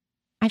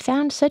 I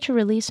found such a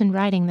release in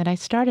writing that I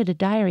started a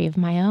diary of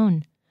my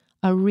own,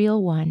 a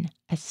real one,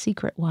 a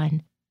secret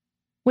one,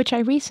 which I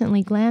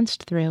recently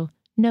glanced through,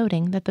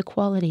 noting that the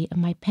quality of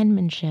my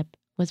penmanship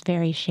was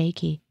very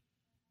shaky.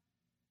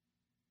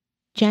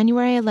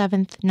 January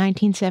 11th,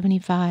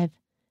 1975.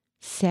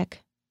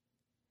 Sick.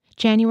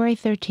 January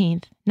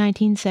 13th,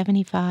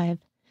 1975.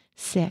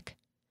 Sick.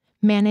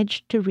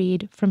 Managed to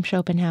read from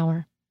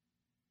Schopenhauer.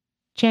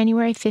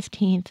 January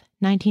 15th,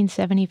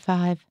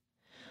 1975.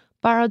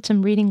 Borrowed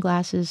some reading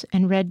glasses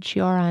and read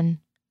Cioran.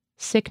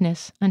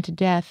 Sickness unto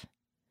death.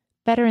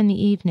 Better in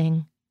the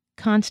evening.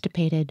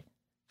 Constipated.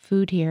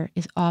 Food here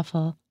is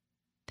awful.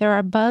 There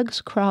are bugs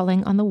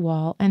crawling on the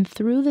wall and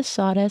through the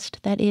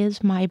sawdust that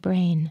is my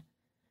brain.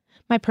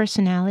 My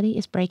personality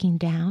is breaking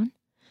down.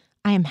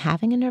 I am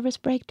having a nervous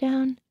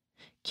breakdown.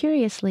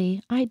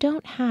 Curiously, I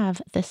don't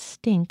have the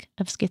stink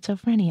of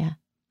schizophrenia.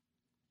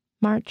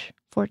 March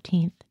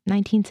 14th,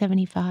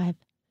 1975.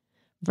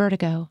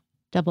 Vertigo.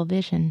 Double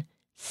vision.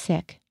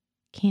 Sick.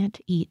 Can't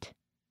eat.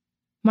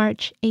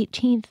 March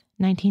 18th,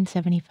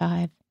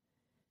 1975.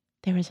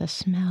 There is a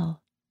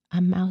smell.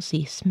 A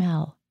mousy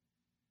smell.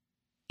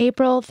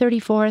 April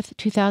 34th,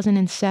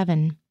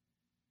 2007.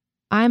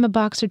 I am a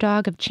boxer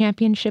dog of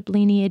championship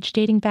lineage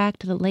dating back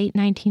to the late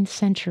 19th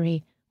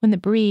century, when the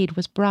breed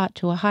was brought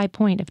to a high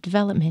point of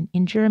development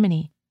in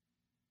Germany.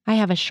 I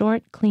have a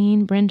short,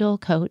 clean, brindle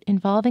coat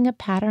involving a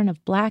pattern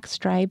of black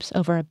stripes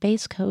over a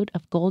base coat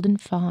of golden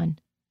fawn.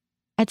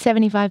 At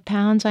 75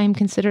 pounds, I am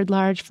considered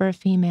large for a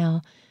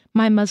female.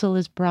 My muzzle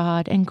is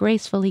broad and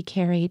gracefully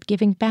carried,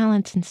 giving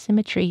balance and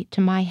symmetry to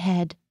my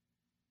head.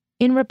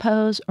 In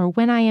repose, or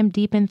when I am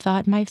deep in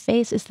thought, my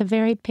face is the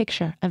very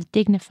picture of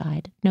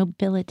dignified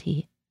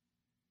nobility.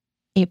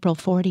 April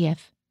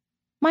 40th.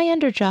 My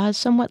underjaw is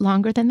somewhat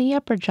longer than the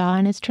upper jaw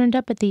and is turned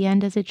up at the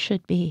end as it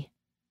should be.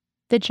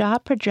 The jaw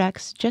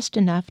projects just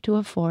enough to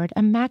afford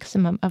a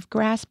maximum of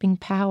grasping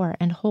power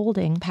and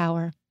holding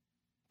power,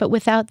 but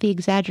without the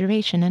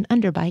exaggeration and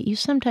underbite you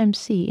sometimes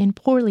see in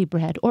poorly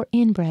bred or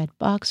inbred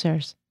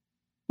boxers.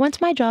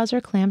 Once my jaws are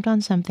clamped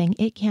on something,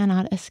 it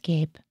cannot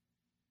escape.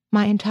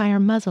 My entire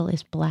muzzle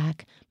is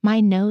black.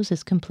 My nose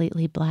is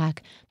completely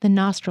black, the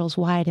nostrils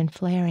wide and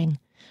flaring.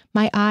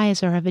 My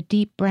eyes are of a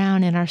deep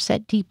brown and are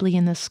set deeply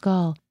in the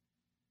skull.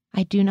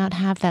 I do not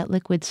have that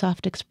liquid,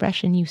 soft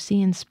expression you see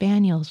in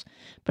spaniels,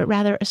 but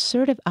rather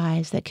assertive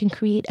eyes that can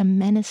create a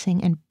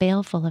menacing and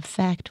baleful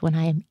effect when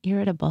I am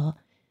irritable.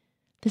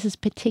 This is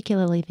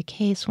particularly the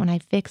case when I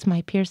fix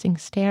my piercing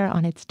stare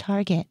on its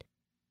target.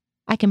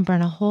 I can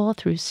burn a hole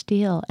through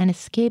steel and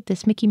escape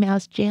this Mickey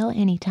Mouse jail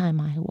any time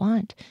I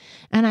want,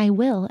 and I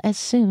will as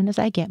soon as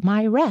I get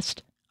my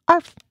rest.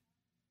 Arf!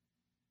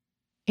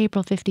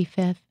 April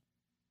 55th.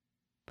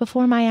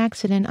 Before my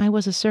accident, I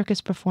was a circus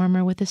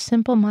performer with a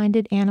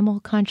simple-minded animal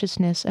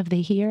consciousness of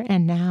the here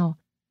and now.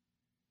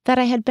 That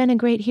I had been a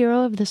great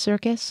hero of the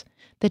circus,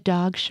 the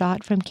dog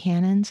shot from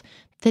cannons,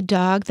 the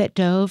dog that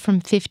dove from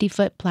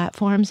 50-foot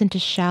platforms into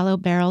shallow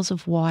barrels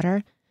of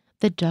water,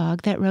 the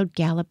dog that rode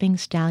galloping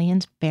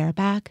stallions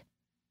bareback.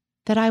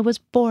 That I was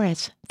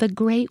Boris, the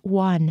Great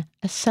One,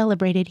 a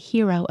celebrated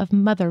hero of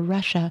Mother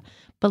Russia,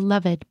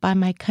 beloved by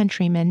my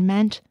countrymen,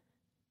 meant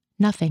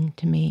nothing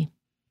to me.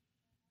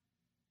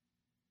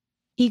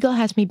 Eagle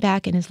has me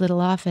back in his little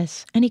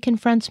office, and he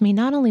confronts me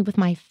not only with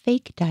my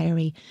fake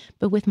diary,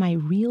 but with my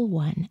real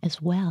one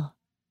as well.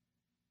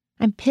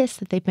 I'm pissed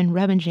that they've been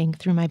rummaging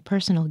through my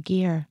personal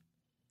gear.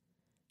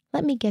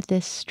 Let me get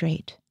this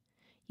straight.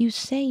 You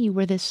say you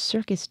were this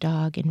circus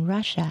dog in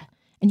Russia,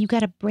 and you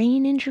got a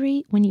brain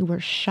injury when you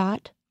were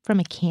shot from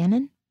a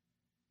cannon?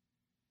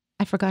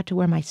 I forgot to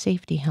wear my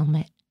safety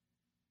helmet.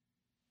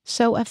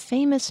 So a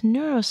famous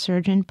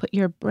neurosurgeon put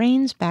your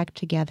brains back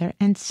together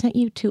and sent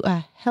you to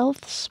a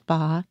health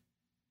spa.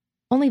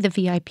 Only the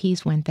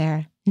VIPs went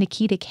there.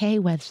 Nikita K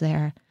was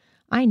there.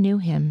 I knew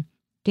him.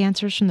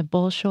 Dancers from the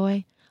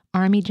Bolshoi,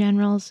 army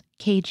generals,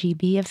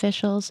 KGB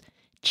officials,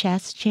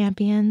 chess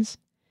champions.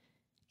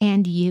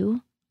 And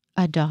you,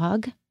 a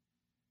dog?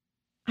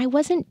 I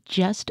wasn't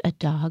just a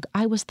dog.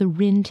 I was the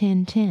Rin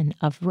Tin Tin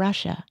of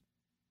Russia.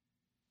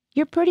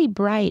 You're pretty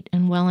bright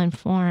and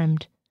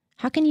well-informed.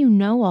 How can you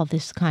know all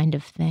this kind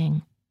of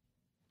thing?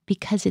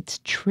 Because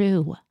it's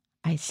true,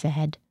 I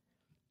said.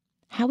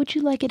 How would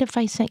you like it if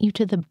I sent you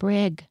to the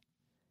brig?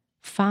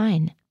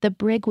 Fine, the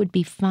brig would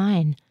be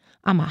fine.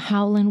 I'm a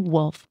howlin'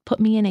 wolf. Put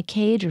me in a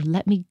cage or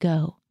let me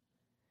go.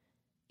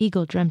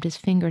 Eagle drummed his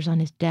fingers on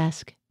his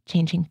desk,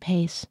 changing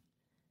pace.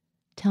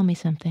 Tell me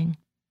something.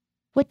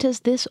 What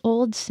does this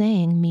old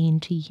saying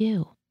mean to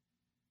you?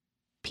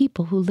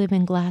 People who live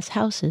in glass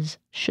houses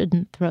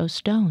shouldn't throw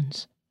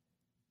stones.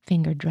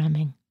 Finger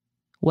drumming.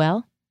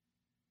 Well,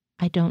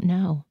 I don't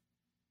know.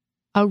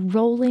 A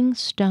rolling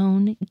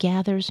stone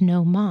gathers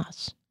no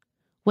moss.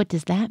 What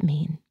does that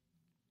mean?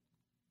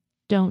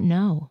 Don't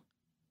know.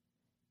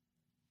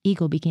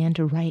 Eagle began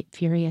to write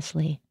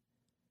furiously.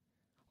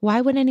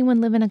 Why would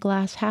anyone live in a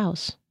glass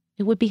house?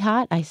 It would be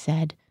hot, I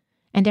said,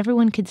 and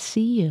everyone could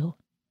see you.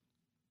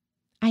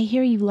 I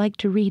hear you like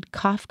to read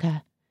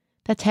Kafka.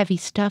 That's heavy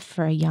stuff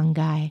for a young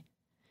guy.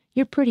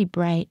 You're pretty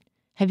bright.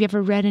 Have you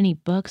ever read any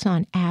books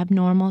on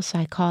abnormal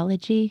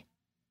psychology?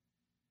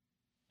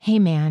 Hey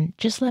man,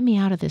 just let me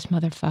out of this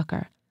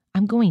motherfucker.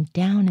 I'm going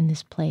down in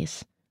this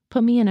place.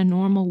 Put me in a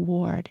normal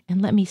ward and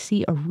let me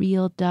see a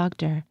real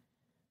doctor.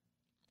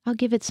 I'll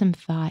give it some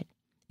thought.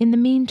 In the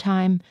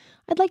meantime,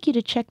 I'd like you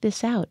to check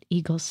this out,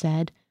 Eagle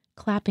said,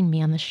 clapping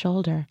me on the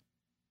shoulder.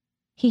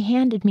 He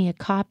handed me a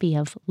copy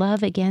of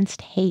Love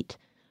Against Hate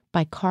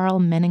by Carl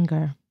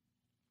Menninger.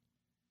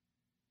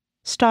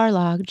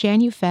 Starlog,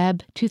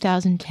 Janu-Feb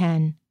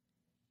 2010.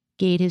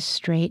 Gate is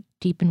straight,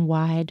 deep and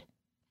wide.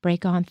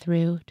 Break on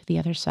through to the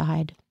other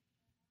side.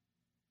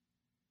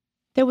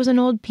 There was an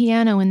old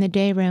piano in the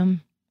day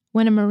room.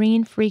 When a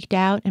Marine freaked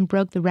out and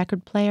broke the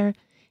record player,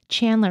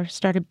 Chandler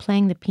started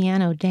playing the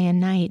piano day and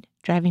night,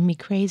 driving me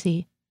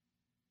crazy.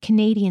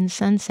 Canadian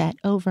Sunset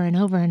over and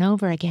over and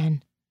over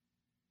again.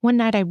 One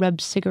night I rubbed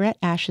cigarette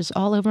ashes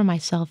all over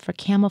myself for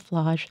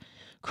camouflage,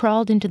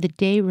 crawled into the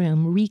day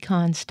room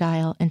recon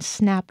style, and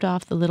snapped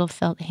off the little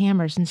felt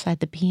hammers inside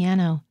the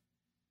piano.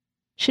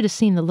 Should have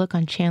seen the look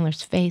on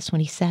Chandler's face when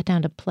he sat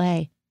down to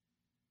play.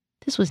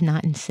 This was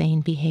not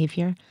insane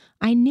behavior.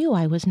 I knew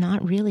I was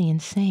not really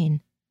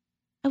insane.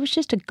 I was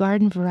just a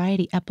garden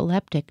variety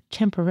epileptic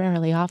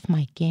temporarily off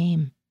my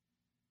game.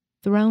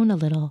 Thrown a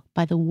little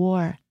by the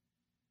war.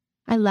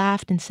 I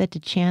laughed and said to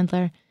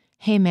Chandler,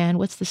 "Hey man,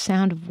 what's the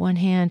sound of one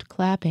hand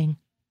clapping?"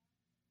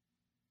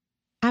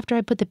 After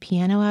I put the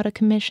piano out of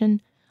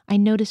commission, I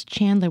noticed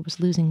Chandler was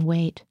losing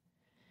weight.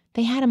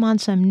 They had him on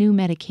some new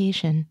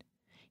medication.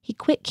 He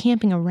quit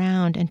camping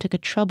around and took a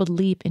troubled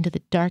leap into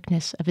the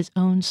darkness of his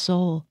own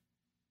soul.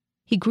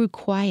 He grew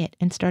quiet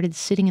and started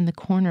sitting in the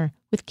corner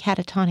with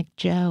Catatonic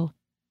Joe.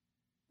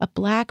 A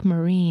black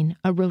Marine,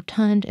 a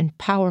rotund and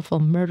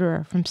powerful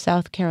murderer from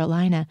South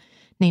Carolina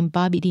named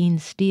Bobby Dean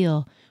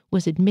Steele,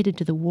 was admitted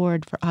to the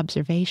ward for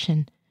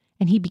observation,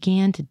 and he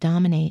began to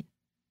dominate.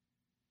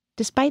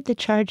 Despite the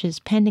charges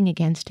pending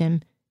against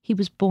him, he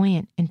was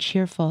buoyant and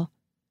cheerful.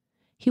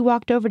 He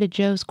walked over to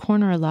Joe's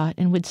corner a lot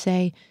and would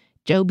say,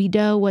 "Joe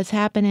Doe, what's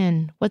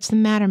happening? What's the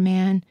matter,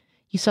 man?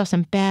 You saw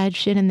some bad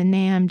shit in the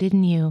NAM,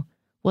 didn't you?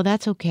 Well,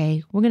 that's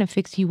okay. We're going to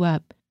fix you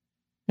up.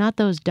 Not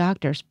those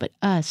doctors, but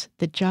us,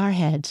 the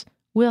jarheads.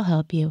 We'll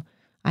help you.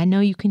 I know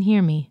you can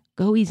hear me.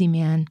 Go easy,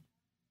 man."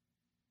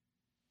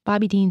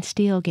 Bobby Dean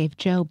Steele gave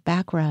Joe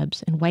back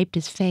rubs and wiped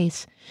his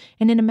face,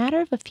 and in a matter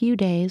of a few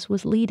days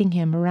was leading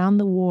him around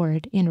the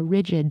ward in a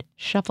rigid,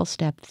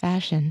 shuffle-step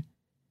fashion.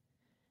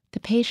 The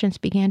patients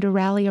began to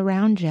rally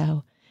around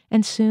Joe,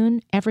 and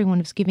soon everyone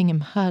was giving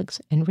him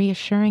hugs and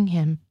reassuring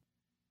him.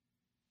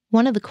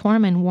 One of the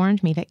corpsmen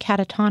warned me that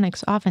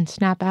catatonics often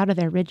snap out of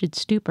their rigid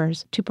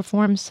stupors to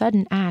perform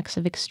sudden acts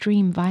of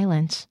extreme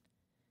violence.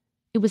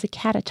 It was a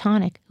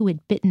catatonic who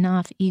had bitten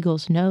off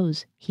Eagle's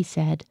nose, he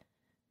said.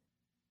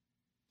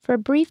 For a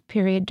brief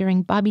period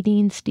during Bobby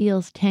Dean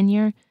Steele's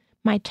tenure,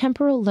 my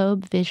temporal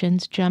lobe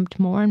visions jumped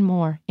more and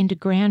more into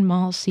grand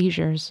mal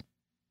seizures.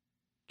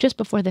 Just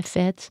before the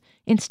fits,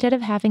 instead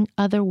of having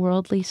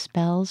otherworldly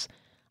spells,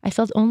 I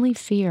felt only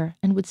fear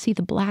and would see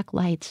the black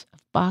lights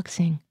of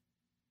boxing.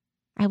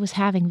 I was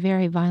having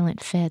very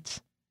violent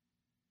fits.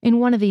 In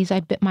one of these, I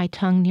bit my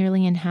tongue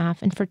nearly in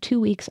half, and for 2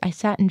 weeks I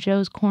sat in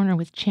Joe's corner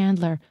with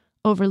Chandler,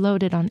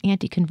 overloaded on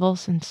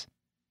anticonvulsants.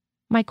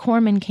 My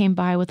corpsman came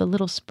by with a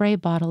little spray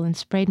bottle and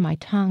sprayed my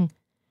tongue.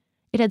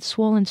 It had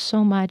swollen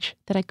so much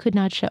that I could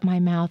not shut my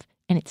mouth,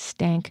 and it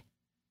stank.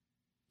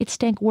 It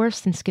stank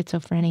worse than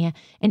schizophrenia,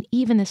 and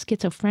even the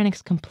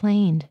schizophrenics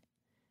complained.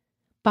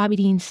 Bobby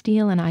Dean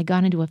Steele and I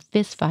got into a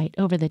fist fight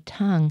over the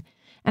tongue,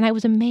 and I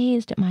was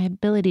amazed at my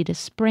ability to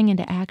spring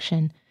into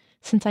action,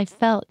 since I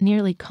felt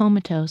nearly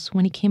comatose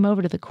when he came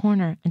over to the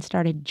corner and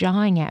started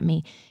jawing at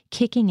me,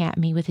 kicking at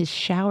me with his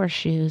shower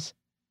shoes.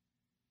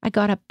 I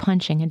got up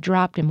punching and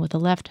dropped him with a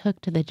left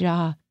hook to the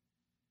jaw.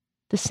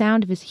 The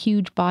sound of his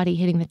huge body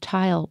hitting the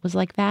tile was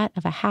like that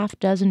of a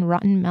half-dozen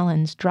rotten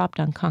melons dropped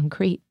on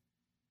concrete.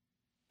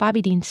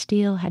 Bobby Dean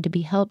Steele had to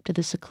be helped to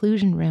the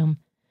seclusion room,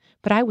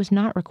 but I was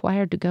not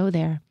required to go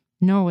there,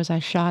 nor was I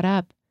shot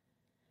up.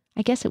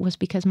 I guess it was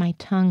because my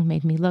tongue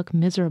made me look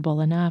miserable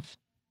enough.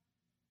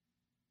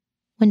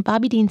 When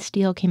Bobby Dean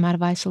Steele came out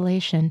of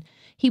isolation,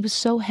 he was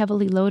so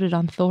heavily loaded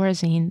on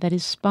Thorazine that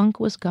his spunk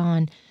was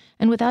gone,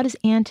 and without his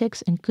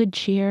antics and good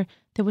cheer,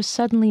 there was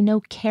suddenly no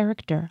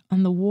character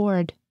on the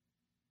ward.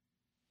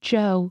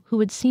 Joe, who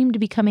had seemed to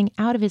be coming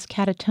out of his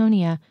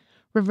catatonia,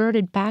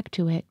 reverted back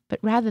to it, but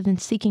rather than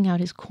seeking out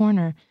his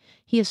corner,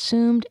 he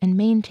assumed and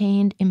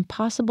maintained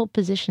impossible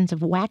positions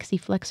of waxy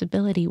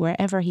flexibility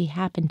wherever he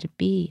happened to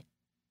be.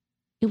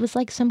 It was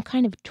like some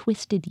kind of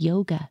twisted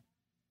yoga.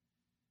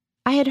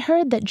 I had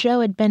heard that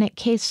Joe had been at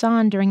Khe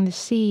Sanh during the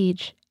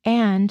siege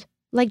and,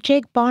 like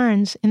Jake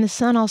Barnes in The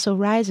Sun Also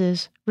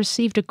Rises,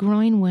 received a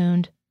groin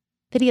wound,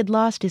 that he had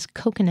lost his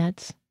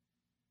coconuts.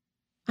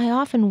 I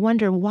often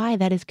wonder why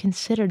that is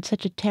considered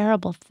such a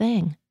terrible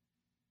thing.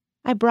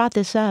 I brought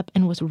this up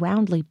and was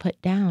roundly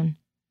put down.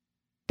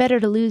 Better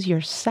to lose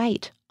your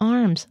sight,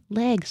 arms,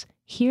 legs,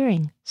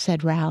 hearing,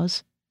 said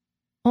Rouse.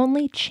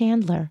 Only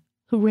Chandler,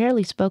 who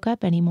rarely spoke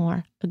up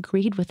anymore,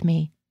 agreed with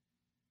me.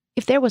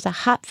 If there was a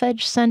hot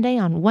fudge sundae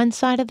on one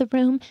side of the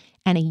room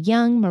and a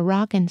young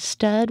Moroccan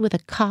stud with a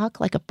cock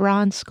like a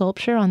bronze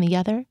sculpture on the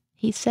other,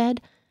 he said,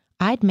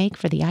 I'd make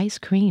for the ice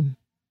cream.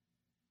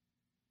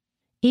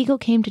 Eagle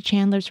came to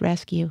Chandler's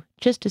rescue,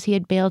 just as he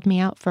had bailed me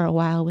out for a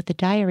while with the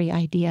diary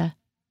idea.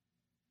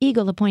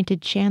 Eagle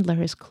appointed Chandler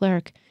his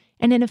clerk,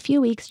 and in a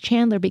few weeks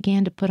Chandler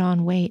began to put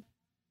on weight.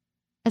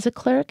 As a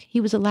clerk, he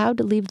was allowed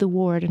to leave the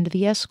ward under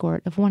the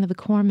escort of one of the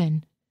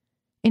corpsmen.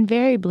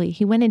 Invariably,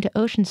 he went into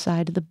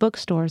Oceanside to the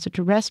bookstores or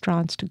to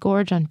restaurants to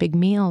gorge on big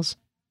meals.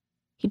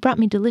 He brought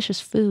me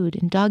delicious food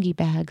in doggy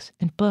bags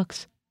and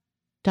books.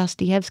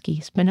 Dostoevsky,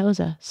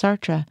 Spinoza,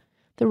 Sartre,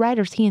 the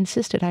writers he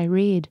insisted I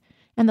read,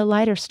 and the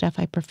lighter stuff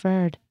I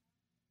preferred.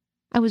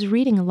 I was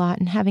reading a lot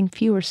and having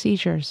fewer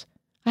seizures.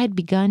 I had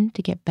begun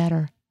to get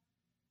better.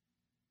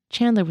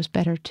 Chandler was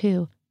better,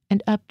 too,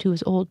 and up to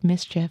his old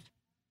mischief.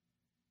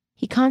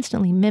 He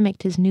constantly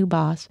mimicked his new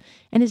boss,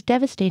 and his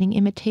devastating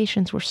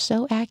imitations were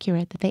so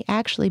accurate that they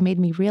actually made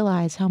me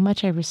realize how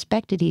much I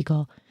respected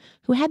Eagle,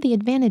 who had the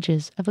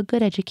advantages of a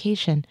good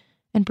education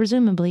and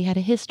presumably had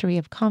a history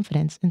of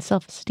confidence and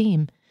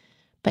self-esteem,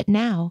 but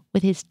now,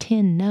 with his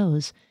tin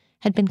nose,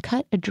 had been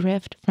cut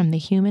adrift from the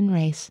human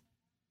race.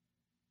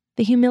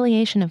 The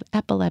humiliation of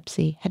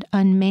epilepsy had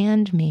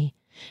unmanned me,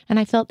 and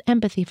I felt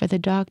empathy for the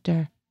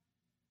doctor.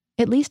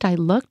 At least I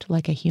looked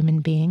like a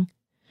human being.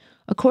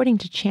 According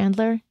to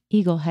Chandler,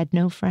 Eagle had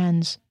no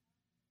friends.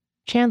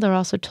 Chandler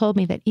also told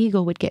me that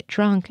Eagle would get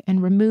drunk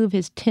and remove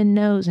his tin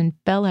nose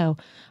and bellow,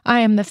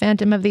 I am the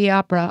Phantom of the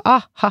Opera,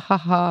 ah ha ha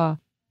ha.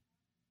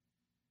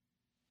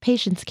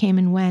 Patients came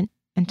and went,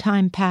 and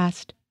time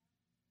passed.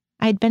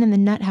 I had been in the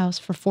nut house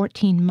for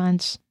 14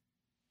 months.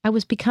 I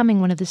was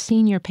becoming one of the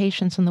senior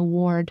patients on the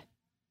ward.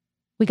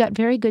 We got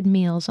very good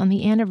meals on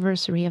the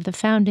anniversary of the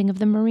founding of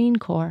the Marine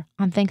Corps,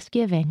 on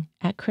Thanksgiving,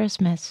 at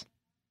Christmas.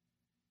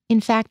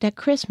 In fact, at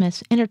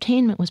Christmas,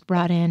 entertainment was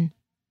brought in.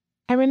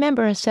 I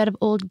remember a set of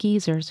old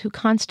geezers who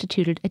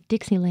constituted a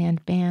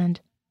Dixieland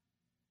band.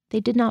 They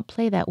did not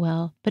play that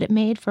well, but it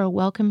made for a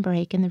welcome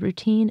break in the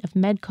routine of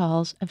med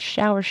calls, of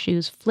shower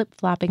shoes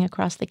flip-flopping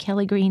across the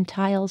Kelly Green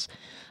tiles,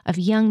 of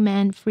young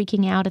men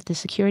freaking out at the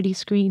security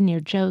screen near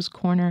Joe's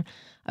corner,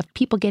 of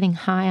people getting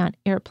high on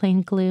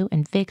airplane glue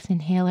and Vicks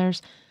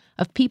inhalers,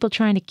 of people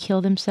trying to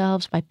kill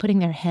themselves by putting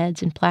their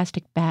heads in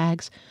plastic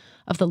bags,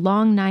 of the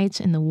long nights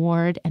in the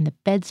ward and the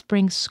bed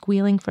springs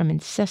squealing from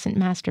incessant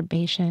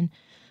masturbation,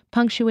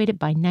 punctuated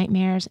by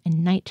nightmares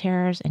and night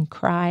terrors and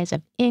cries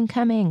of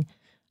incoming,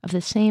 of the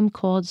same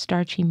cold,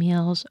 starchy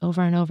meals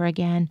over and over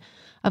again,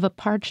 of a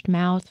parched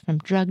mouth from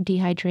drug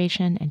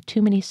dehydration and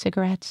too many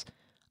cigarettes,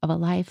 of a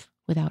life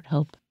without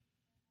hope.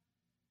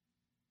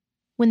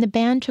 When the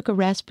band took a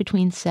rest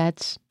between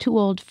sets, 2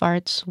 old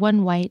farts,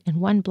 1 white and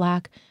 1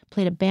 black,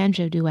 played a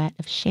banjo duet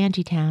of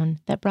Shantytown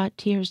that brought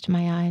tears to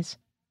my eyes.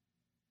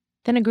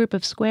 Then a group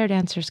of square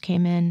dancers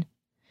came in.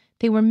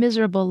 They were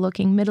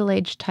miserable-looking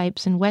middle-aged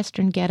types in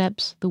Western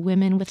get-ups, the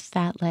women with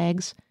fat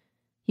legs.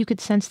 You could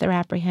sense their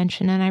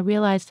apprehension, and I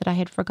realized that I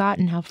had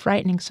forgotten how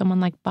frightening someone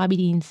like Bobby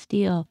Dean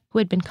Steele, who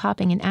had been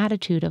copping an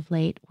attitude of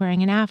late,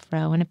 wearing an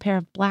afro and a pair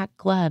of black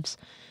gloves,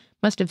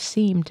 must have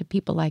seemed to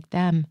people like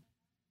them.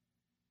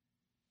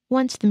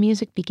 Once the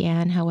music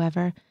began,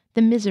 however,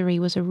 the misery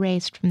was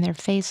erased from their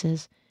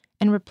faces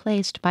and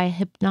replaced by a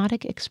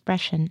hypnotic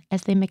expression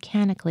as they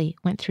mechanically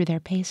went through their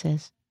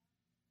paces.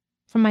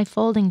 From my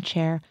folding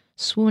chair,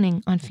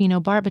 swooning on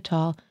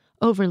phenobarbital,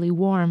 overly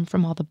warm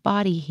from all the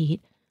body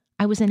heat,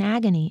 I was in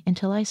agony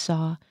until I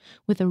saw,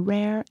 with a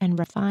rare and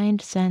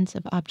refined sense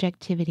of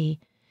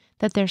objectivity,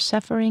 that their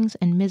sufferings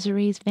and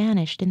miseries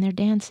vanished in their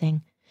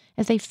dancing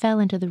as they fell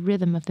into the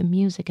rhythm of the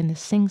music and the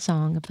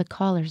sing-song of the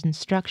caller's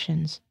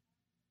instructions.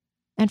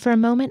 And for a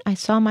moment I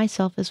saw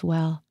myself as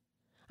well.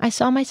 I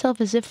saw myself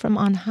as if from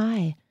on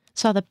high,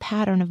 saw the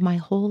pattern of my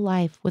whole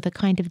life with a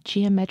kind of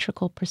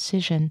geometrical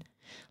precision,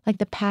 like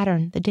the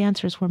pattern the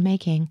dancers were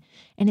making,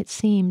 and it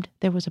seemed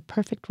there was a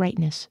perfect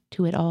rightness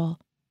to it all.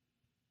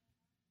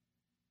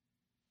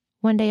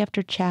 One day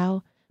after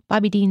chow,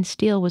 Bobby Dean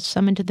Steele was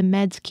summoned to the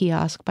meds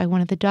kiosk by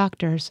one of the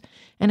doctors,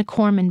 and a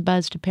corpsman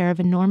buzzed a pair of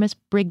enormous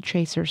brig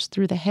tracers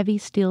through the heavy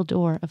steel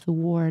door of the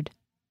ward.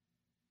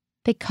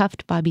 They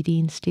cuffed Bobby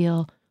Dean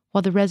Steele,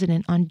 while the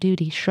resident on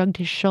duty shrugged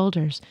his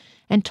shoulders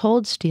and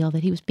told Steele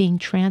that he was being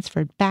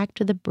transferred back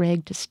to the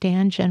brig to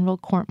stand general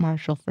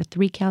court-martial for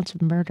 3 counts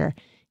of murder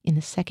in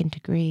the 2nd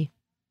degree.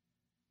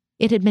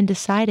 It had been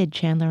decided,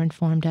 Chandler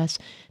informed us,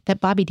 that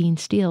Bobby Dean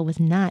Steele was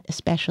not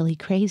especially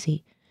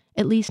crazy,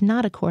 at least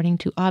not according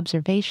to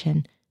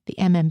observation, the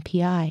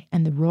MMPI,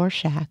 and the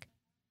Rorschach.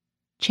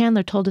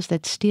 Chandler told us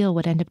that Steele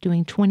would end up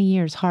doing 20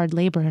 years hard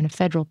labor in a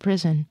federal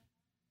prison.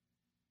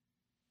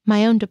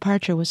 My own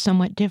departure was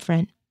somewhat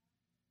different.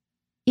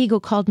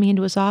 Eagle called me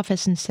into his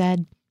office and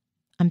said,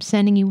 "I'm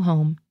sending you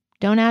home.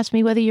 Don't ask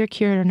me whether you're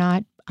cured or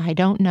not. I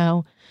don't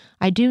know.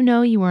 I do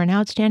know you were an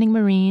outstanding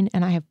Marine,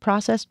 and I have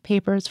processed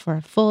papers for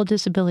a full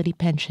disability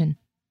pension.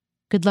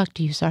 Good luck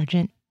to you,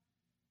 Sergeant."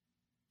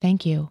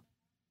 "Thank you."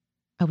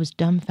 I was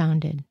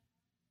dumbfounded.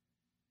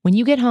 "When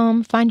you get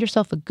home, find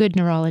yourself a good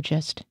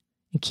neurologist,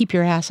 and keep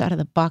your ass out of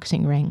the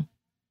boxing ring."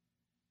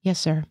 "Yes,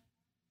 sir."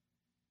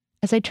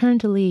 As I turned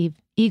to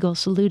leave, Eagle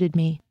saluted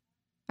me.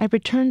 I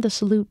returned the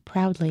salute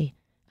proudly,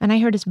 and I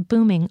heard his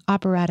booming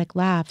operatic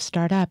laugh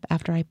start up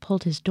after I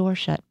pulled his door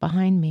shut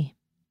behind me.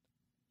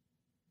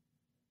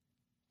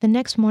 The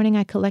next morning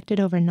I collected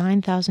over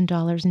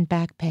 $9,000 in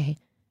back pay,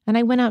 and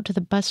I went out to the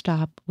bus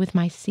stop with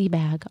my sea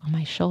bag on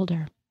my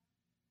shoulder.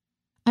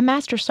 A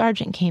master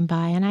sergeant came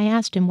by, and I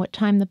asked him what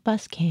time the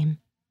bus came.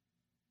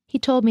 He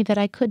told me that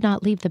I could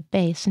not leave the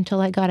base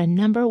until I got a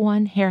No.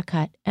 1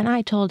 haircut, and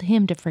I told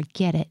him to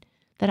forget it,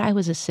 that I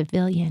was a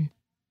civilian.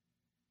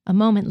 A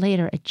moment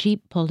later, a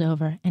jeep pulled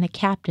over, and a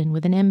captain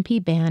with an MP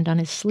band on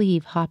his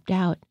sleeve hopped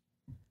out.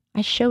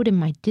 I showed him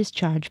my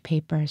discharge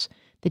papers,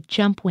 the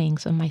jump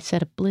wings on my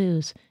set of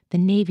blues, the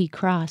Navy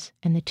Cross,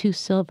 and the 2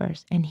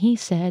 silvers, and he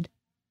said,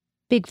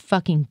 "Big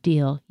fucking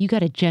deal. You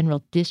got a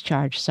general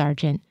discharge,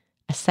 Sergeant.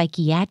 A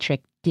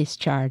psychiatric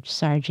discharge,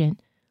 Sergeant.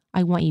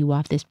 I want you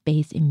off this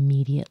base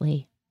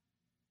immediately."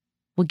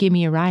 "Well, give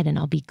me a ride and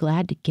I'll be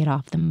glad to get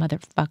off the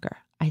motherfucker,"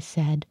 I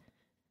said.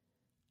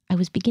 I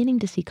was beginning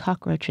to see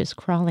cockroaches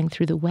crawling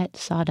through the wet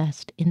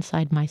sawdust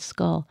inside my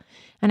skull,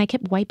 and I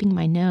kept wiping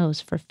my nose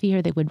for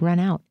fear they would run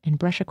out and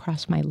brush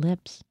across my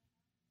lips.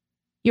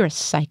 "You're a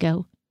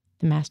psycho,"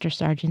 the master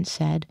sergeant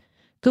said.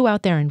 "Go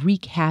out there and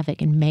wreak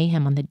havoc and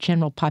mayhem on the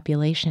general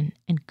population,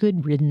 and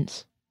good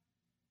riddance."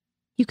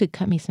 "You could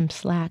cut me some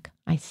slack,"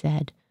 I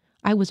said.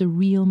 "I was a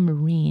real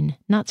Marine,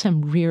 not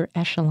some rear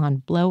echelon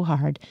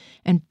blowhard,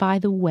 and by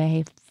the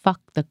way,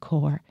 fuck the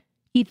Corps.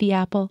 Eat the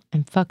apple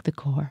and fuck the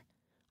Corps.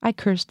 I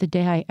cursed the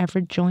day I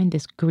ever joined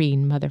this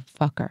green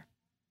motherfucker."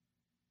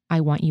 "I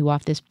want you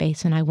off this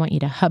base, and I want you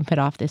to hump it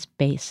off this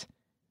base,"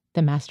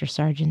 the master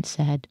sergeant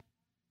said.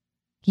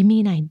 You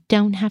mean I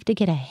don't have to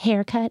get a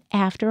haircut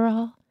after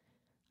all?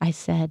 I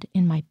said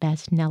in my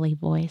best Nelly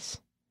voice.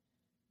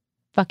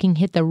 Fucking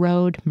hit the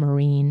road,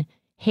 Marine.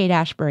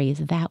 Haight-Ashbury is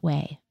that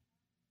way.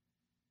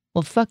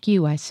 Well, fuck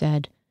you, I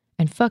said.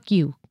 And fuck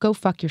you. Go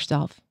fuck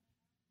yourself.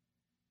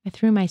 I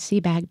threw my sea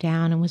bag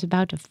down and was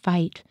about to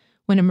fight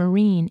when a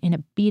Marine in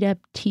a beat-up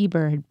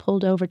T-Bird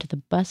pulled over to the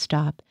bus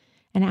stop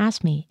and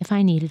asked me if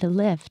I needed a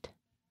lift.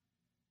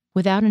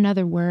 Without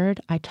another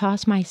word, I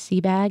tossed my sea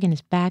bag in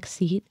his back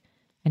seat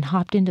and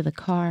hopped into the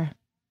car.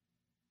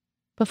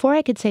 Before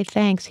I could say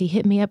thanks, he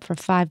hit me up for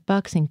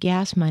 $5 in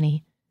gas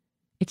money.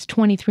 It's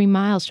 23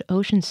 miles to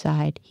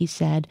Oceanside, he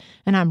said,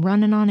 and I'm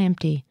running on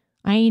empty.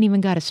 I ain't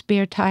even got a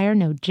spare tire,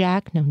 no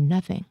jack, no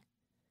nothing.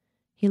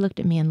 He looked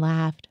at me and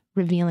laughed,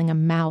 revealing a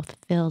mouth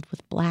filled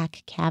with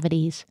black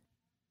cavities.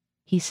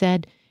 He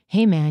said,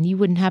 "Hey man, you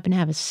wouldn't happen to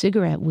have a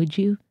cigarette, would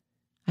you?"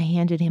 I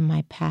handed him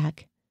my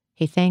pack.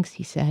 "Hey, thanks,"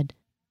 he said.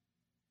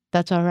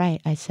 "That's all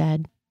right," I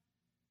said.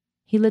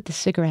 He lit the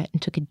cigarette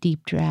and took a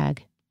deep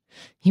drag.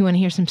 "You want to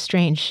hear some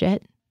strange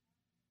shit?"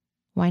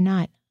 "Why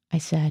not?" I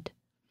said.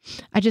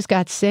 "I just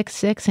got sick,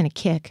 and a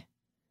kick."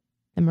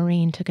 The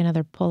Marine took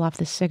another pull off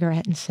the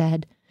cigarette and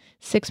said,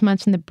 6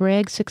 months in the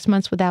brig, 6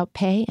 months without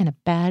pay, and a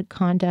bad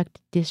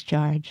conduct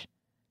discharge.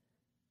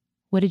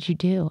 "What did you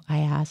do?" I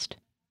asked.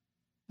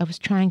 I was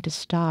trying to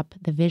stop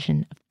the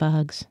vision of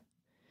bugs.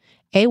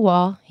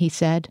 "AWOL," he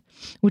said,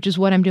 "which is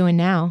what I'm doing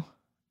now.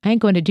 I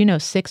ain't going to do no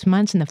 6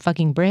 months in the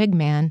fucking brig,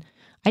 man.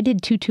 I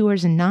did 2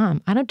 tours in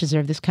Nam. I don't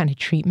deserve this kind of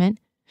treatment.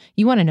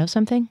 You want to know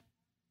something?"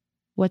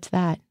 "What's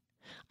that?"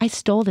 "I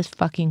stole this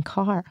fucking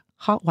car.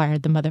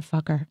 Hot-wired the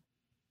motherfucker."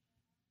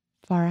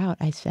 "Far out,"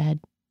 I said.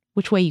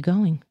 "Which way you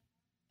going?"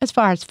 "As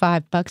far as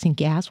 $5 in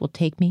gas will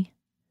take me."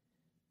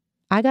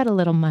 "I got a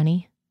little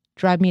money.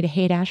 Drive me to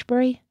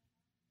Haight-Ashbury?"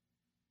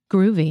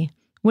 "Groovy.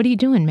 What are you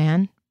doing,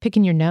 man?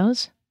 Picking your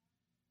nose?"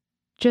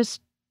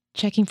 "Just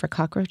checking for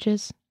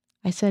cockroaches,"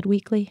 I said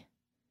weakly.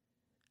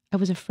 I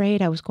was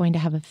afraid I was going to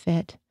have a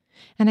fit,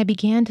 and I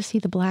began to see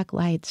the black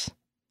lights.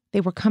 They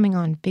were coming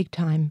on big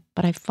time,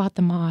 but I fought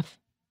them off.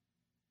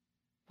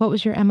 "What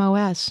was your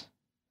MOS?"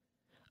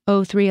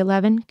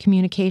 0311,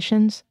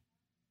 communications.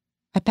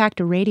 I packed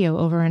a radio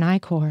over an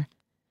I-Core.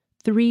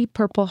 3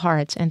 purple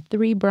hearts and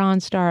 3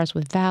 bronze stars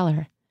with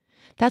valor.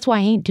 That's why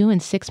I ain't doing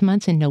 6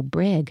 months in no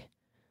brig.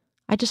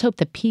 I just hope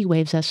the P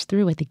waves us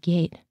through at the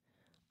gate.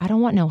 I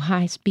don't want no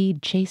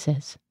high-speed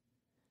chases.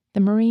 The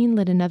Marine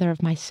lit another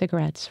of my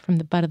cigarettes from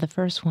the butt of the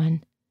first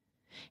one.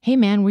 "Hey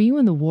man, were you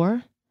in the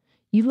war?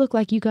 You look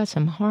like you got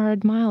some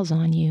hard miles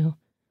on you.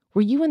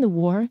 Were you in the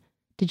war?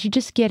 Did you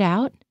just get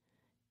out?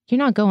 You're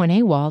not going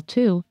AWOL,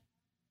 too.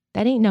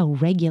 That ain't no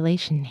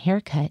regulation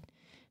haircut.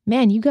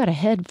 Man, you got a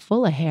head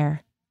full of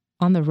hair.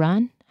 On the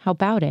run? How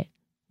about it?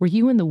 Were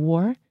you in the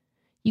war?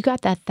 You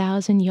got that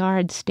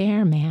 1,000-yard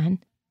stare, man.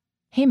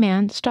 Hey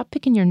man, stop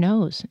picking your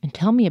nose and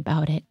tell me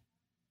about it."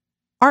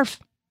 "Arf!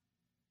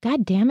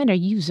 God damn it, are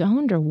you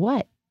zoned or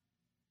what?"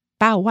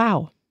 "Bow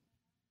wow."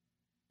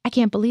 "I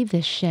can't believe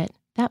this shit.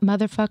 That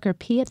motherfucker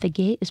P at the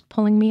gate is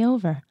pulling me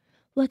over.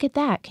 Look at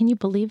that. Can you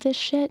believe this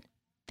shit?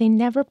 They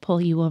never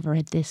pull you over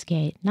at this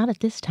gate, not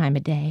at this time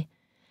of day.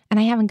 And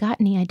I haven't got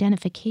any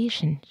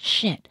identification.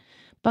 Shit.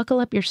 Buckle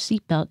up your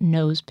seatbelt,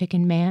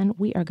 nose-picking man.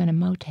 We are gonna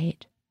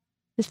motate.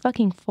 This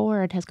fucking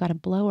Ford has got a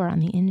blower on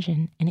the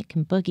engine, and it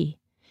can boogie.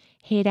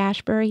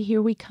 Haight-Ashbury,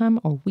 here we come,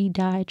 or we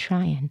die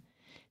trying.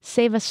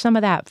 Save us some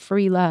of that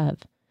free love.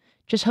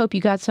 Just hope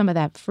you got some of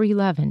that free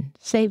lovin'.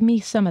 Save me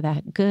some of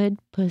that good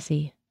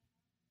pussy."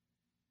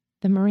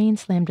 The Marine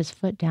slammed his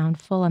foot down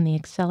full on the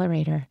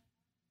accelerator.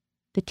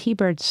 The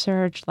T-Bird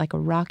surged like a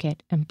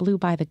rocket and blew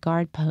by the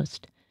guard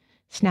post,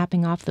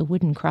 snapping off the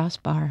wooden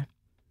crossbar.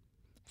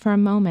 For a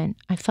moment,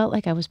 I felt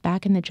like I was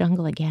back in the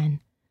jungle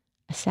again,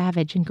 a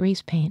savage in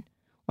grease paint,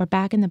 or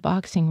back in the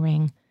boxing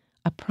ring,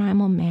 a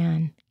primal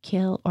man,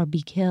 kill or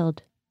be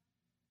killed.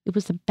 It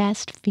was the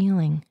best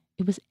feeling.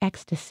 It was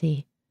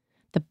ecstasy.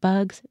 The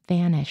bugs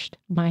vanished.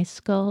 My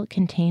skull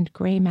contained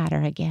gray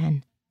matter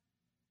again.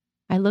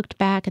 I looked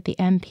back at the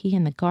MP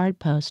in the guard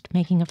post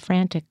making a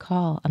frantic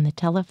call on the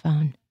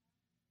telephone.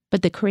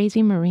 But the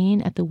crazy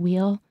Marine at the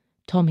wheel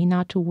told me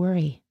not to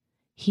worry.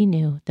 He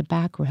knew the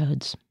back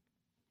roads.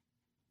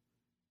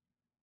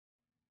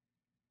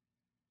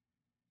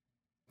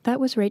 That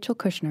was Rachel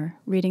Kushner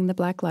reading The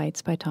Black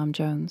Lights by Thom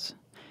Jones.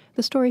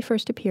 The story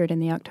first appeared in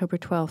the October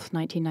 12,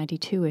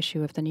 1992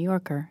 issue of The New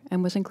Yorker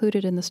and was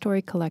included in the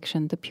story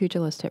collection The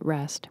Pugilist at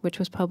Rest, which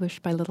was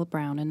published by Little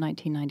Brown in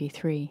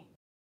 1993.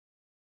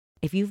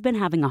 If you've been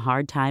having a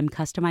hard time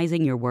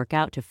customizing your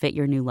workout to fit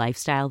your new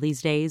lifestyle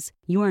these days,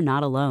 you are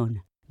not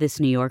alone. This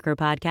New Yorker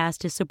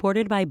podcast is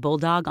supported by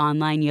Bulldog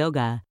Online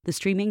Yoga, the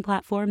streaming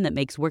platform that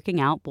makes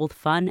working out both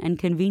fun and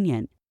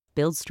convenient.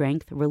 Build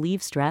strength,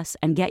 relieve stress,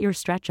 and get your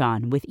stretch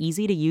on with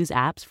easy-to-use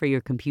apps for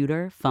your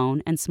computer,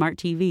 phone, and smart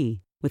TV.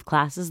 With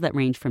classes that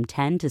range from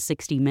 10 to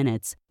 60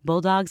 minutes,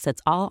 Bulldog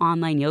sets all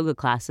online yoga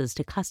classes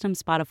to custom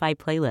Spotify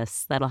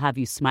playlists that'll have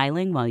you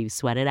smiling while you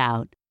sweat it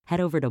out. Head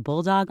over to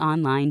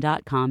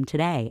BulldogOnline.com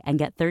today and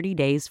get 30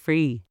 days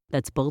free.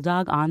 That's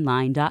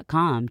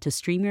BulldogOnline.com to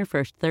stream your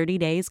first 30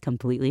 days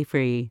completely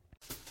free.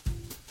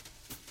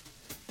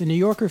 The New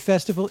Yorker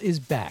Festival is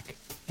back,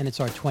 and it's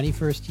our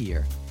 21st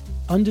year.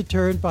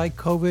 Undeterred by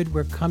COVID,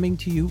 we're coming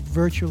to you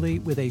virtually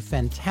with a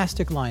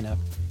fantastic lineup,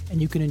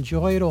 and you can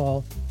enjoy it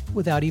all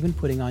without even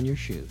putting on your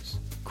shoes.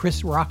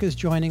 Chris Rock is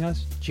joining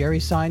us, Jerry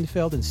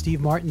Seinfeld and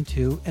Steve Martin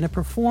too, and a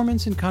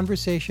performance and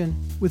conversation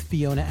with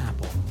Fiona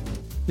Apple.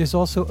 There's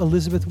also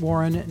Elizabeth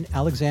Warren and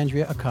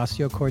Alexandria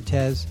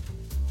Ocasio-Cortez,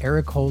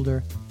 Eric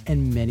Holder,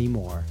 and many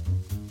more.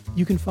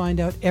 You can find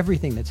out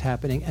everything that's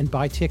happening and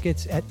buy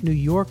tickets at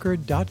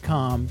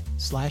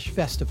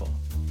newyorker.com/festival.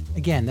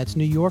 Again, that's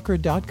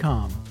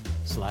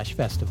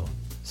newyorker.com/festival.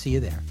 See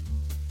you there.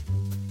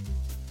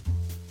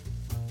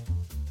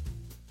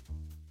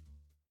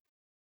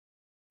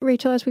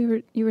 Rachel, as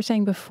you were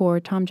saying before,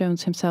 Thom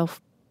Jones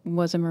himself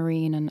was a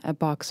Marine and a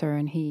boxer,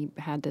 and he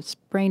had this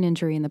brain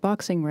injury in the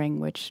boxing ring,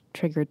 which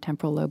triggered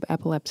temporal lobe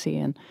epilepsy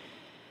and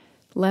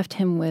left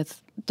him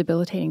with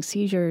debilitating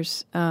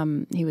seizures.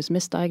 He was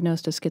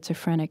misdiagnosed as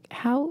schizophrenic.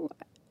 How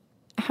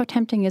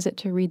tempting is it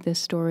to read this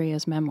story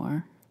as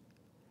memoir?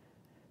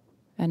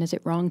 And is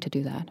it wrong to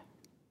do that?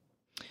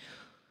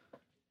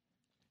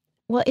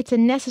 Well, it's a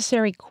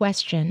necessary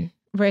question,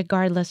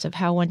 regardless of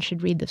how one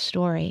should read the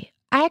story.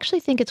 I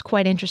actually think it's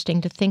quite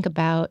interesting to think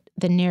about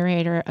the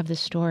narrator of the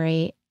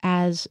story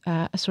as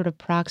a sort of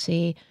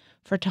proxy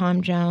for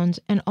Thom Jones,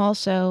 and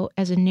also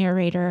as a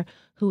narrator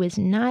who is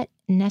not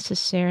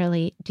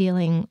necessarily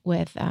dealing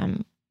with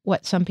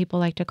what some people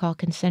like to call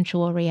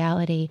consensual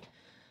reality.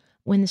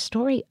 When the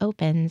story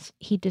opens,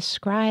 he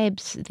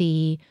describes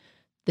the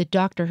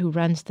doctor who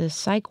runs the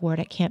psych ward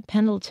at Camp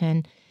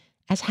Pendleton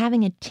as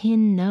having a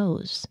tin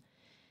nose.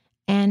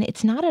 And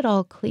it's not at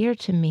all clear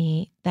to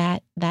me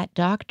that that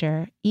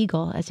doctor,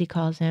 Eagle, as he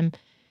calls him,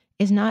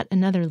 is not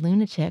another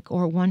lunatic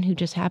or one who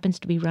just happens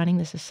to be running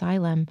this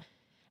asylum.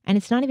 And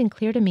it's not even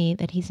clear to me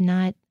that he's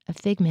not a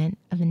figment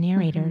of the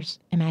narrator's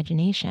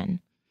imagination.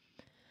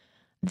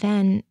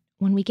 Then,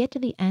 when we get to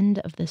the end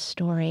of the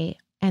story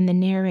and the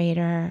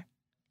narrator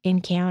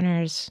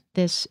encounters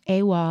this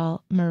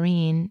AWOL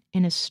Marine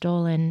in a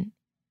stolen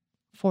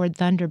Ford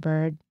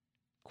Thunderbird,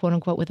 quote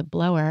unquote, with a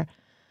blower,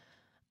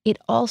 it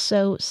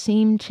also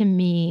seemed to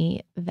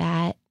me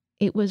that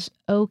it was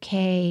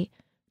okay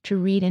to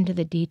read into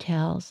the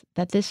details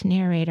that this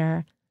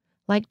narrator,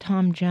 like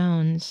Thom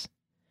Jones,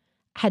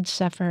 had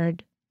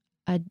suffered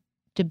a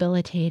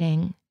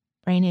debilitating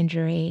brain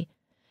injury,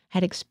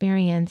 had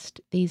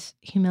experienced these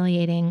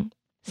humiliating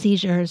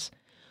seizures,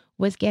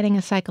 was getting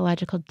a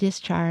psychological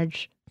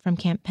discharge from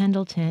Camp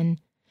Pendleton,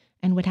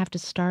 and would have to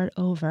start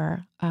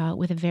over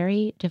with a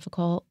very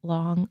difficult,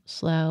 long,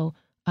 slow,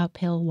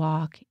 uphill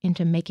walk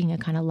into making a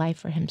kind of life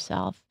for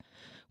himself,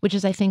 which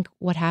is, I think,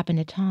 what happened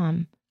to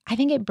Thom. I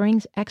think it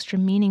brings extra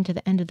meaning to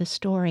the end of the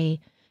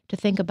story to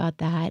think about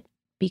that,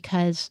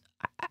 because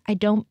I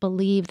don't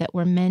believe that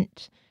we're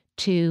meant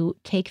to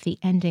take the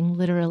ending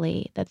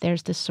literally, that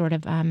there's this sort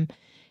of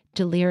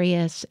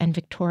delirious and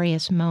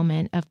victorious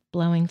moment of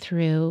blowing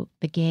through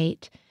the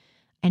gate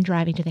and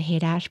driving to the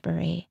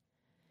Haight-Ashbury.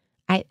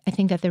 I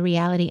think that the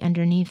reality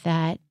underneath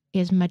that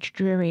is much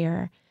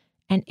drearier,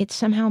 and it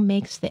somehow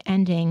makes the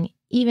ending,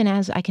 even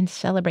as I can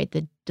celebrate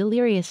the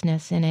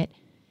deliriousness in it,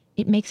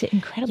 it makes it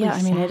incredibly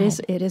sad. Yeah, I mean,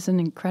 it is an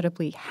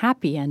incredibly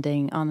happy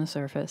ending on the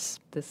surface.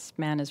 This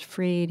man is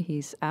freed.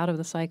 He's out of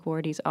the psych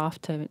ward. He's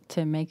off to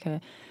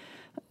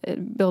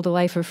build a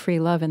life of free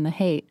love in the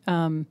Haight.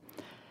 And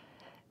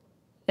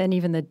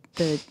even the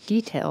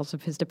details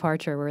of his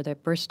departure, where they're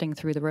bursting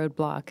through the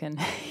roadblock and,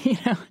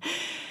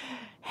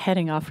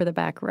 heading off for the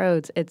back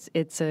roads.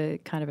 It's a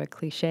kind of a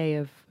cliche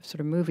of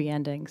sort of movie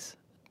endings.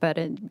 But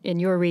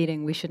in your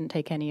reading, we shouldn't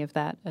take any of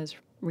that as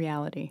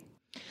reality.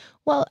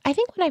 Well, I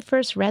think when I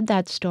first read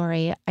that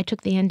story, I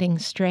took the ending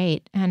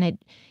straight, and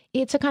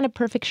it's a kind of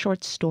perfect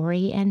short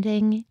story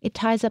ending. It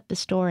ties up the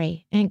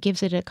story, and it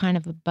gives it a kind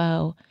of a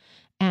bow,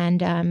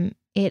 and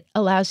it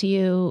allows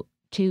you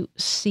to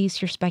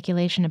cease your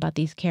speculation about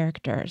these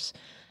characters,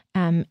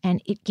 and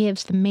it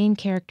gives the main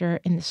character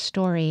in the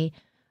story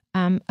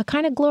a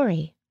kind of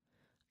glory.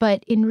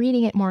 But in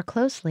reading it more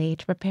closely,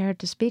 to prepare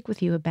to speak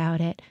with you about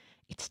it,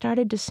 it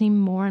started to seem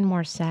more and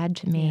more sad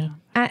to me.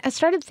 Yeah. I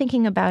started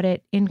thinking about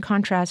it in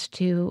contrast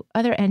to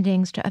other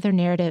endings, to other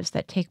narratives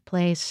that take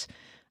place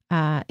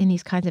in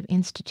these kinds of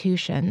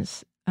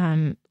institutions.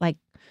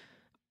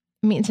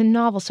 It's a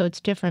novel, so it's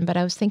different, but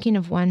I was thinking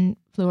of One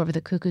Flew Over the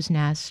Cuckoo's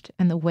Nest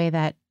and the way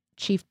that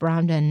Chief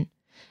Bromden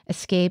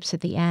escapes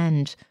at the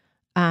end.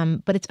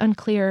 But it's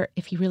unclear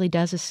if he really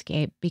does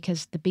escape,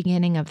 because the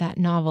beginning of that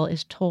novel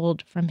is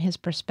told from his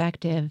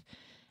perspective,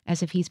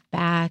 as if he's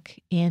back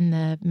in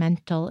the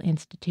mental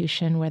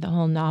institution where the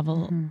whole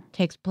novel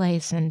takes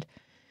place. And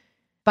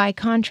by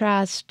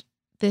contrast,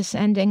 this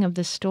ending of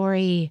the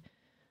story,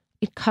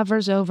 it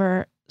covers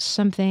over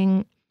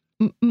something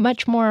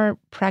much more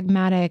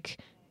pragmatic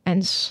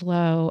and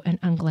slow and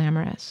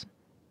unglamorous.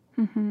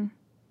 Mm-hmm.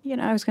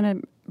 I was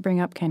going to bring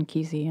up Ken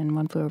Kesey and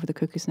One Flew Over the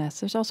Cuckoo's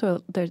Nest. There's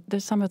also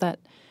there's some of that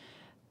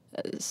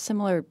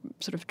similar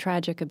sort of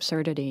tragic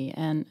absurdity,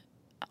 and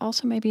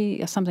also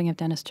maybe something of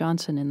Dennis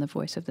Johnson in the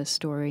voice of this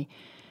story.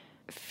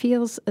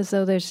 Feels as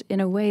though there's, in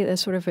a way, a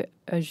sort of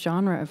a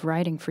genre of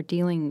writing for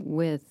dealing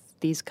with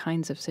these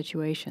kinds of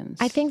situations.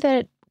 I think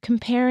that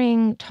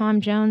comparing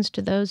Thom Jones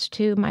to those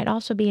two might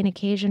also be an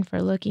occasion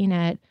for looking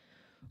at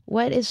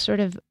what is sort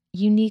of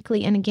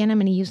uniquely, and again, I'm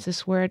going to use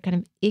this word, kind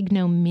of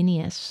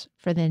ignominious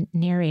for the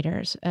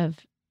narrators of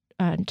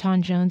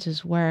Thom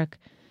Jones's work.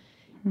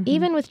 Mm-hmm.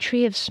 Even with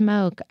Tree of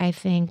Smoke, I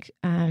think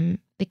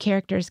the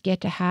characters get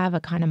to have a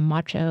kind of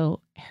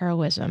macho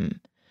heroism.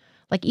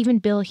 Like even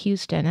Bill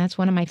Houston, that's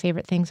one of my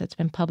favorite things that's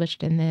been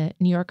published in the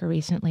New Yorker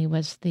recently,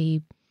 was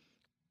the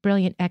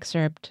brilliant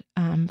excerpt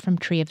from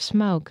Tree of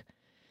Smoke.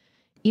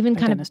 Even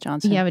kind Dennis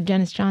Johnson. Yeah, with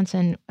Dennis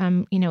Johnson.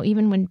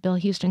 Even when Bill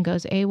Houston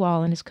goes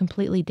AWOL and is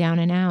completely down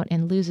and out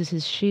and loses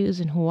his shoes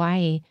in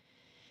Hawaii,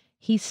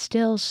 he's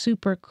still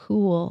super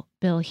cool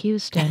Bill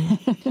Houston.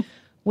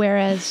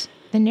 Whereas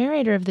the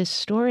narrator of this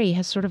story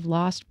has sort of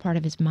lost part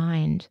of his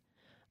mind.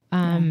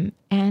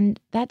 And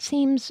that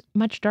seems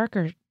much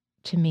darker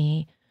to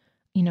me.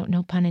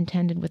 No pun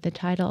intended with the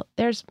title.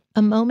 There's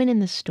a moment in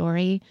the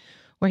story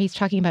where he's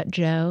talking about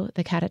Joe,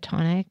 the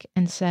catatonic,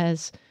 and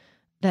says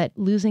that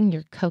losing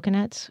your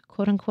coconuts,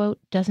 quote unquote,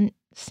 doesn't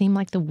seem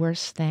like the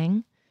worst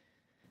thing.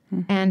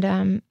 Mm-hmm.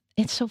 And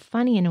it's so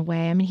funny in a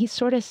way. I mean, he's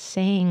sort of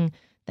saying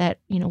that,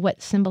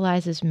 what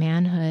symbolizes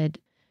manhood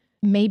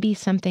may be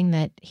something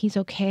that he's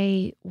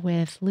okay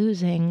with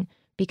losing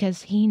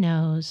because he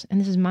knows,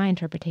 and this is my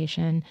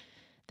interpretation,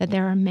 that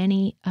there are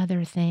many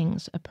other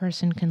things a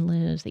person can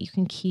lose, that you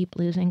can keep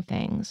losing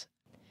things.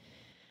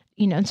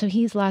 And so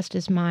he's lost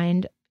his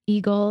mind.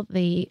 Eagle,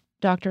 the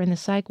doctor in the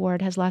psych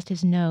ward, has lost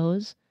his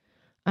nose.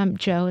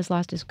 Joe has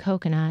lost his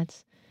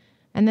coconuts.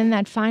 And then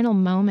that final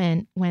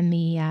moment when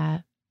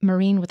the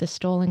Marine with the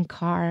stolen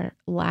car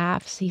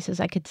laughs, he says,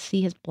 I could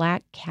see his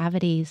black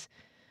cavities.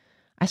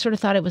 I sort of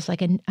thought it was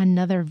like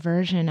another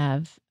version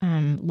of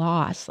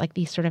loss, like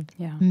these sort of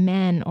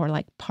men or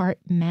like part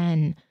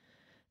men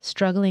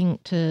struggling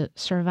to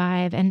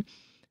survive. And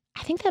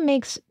I think that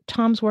makes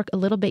Thom's work a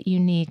little bit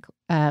unique.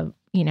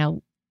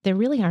 There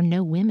really are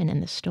no women in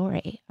the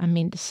story. I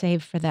mean, to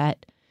save for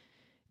that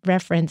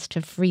reference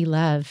to free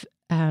love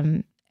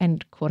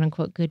and quote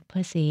unquote good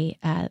pussy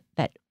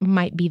that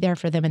might be there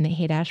for them in the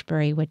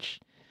Haight-Ashbury, which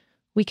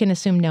we can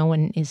assume no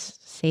one is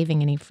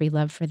saving any free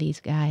love for these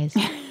guys.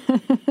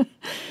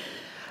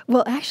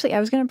 Well, actually, I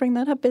was going to bring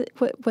that up.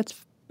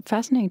 What's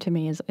fascinating to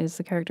me is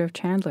the character of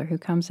Chandler, who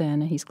comes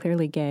in and he's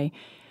clearly gay.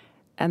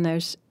 And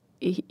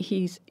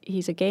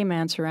he's a gay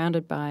man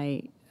surrounded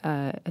by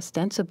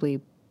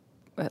ostensibly,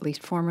 at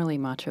least formerly,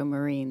 macho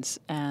Marines,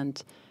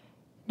 and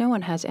no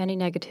one has any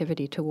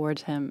negativity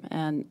towards him.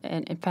 And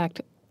in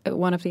fact,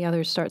 one of the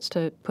others starts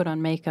to put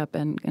on makeup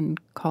and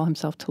call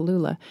himself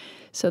Tallulah.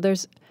 So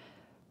there's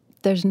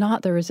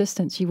not the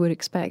resistance you would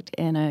expect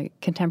in a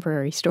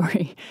contemporary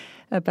story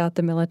about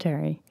the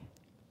military.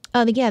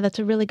 Oh, yeah, that's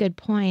a really good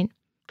point.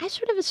 I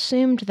sort of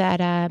assumed that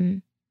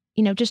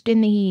just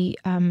in the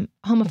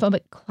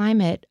homophobic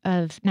climate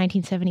of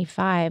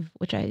 1975,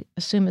 which I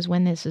assume is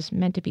when this is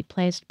meant to be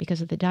placed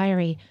because of the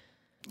diary,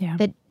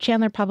 that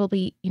Chandler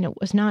probably,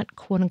 was not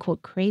quote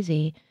unquote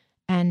crazy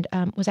and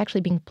was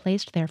actually being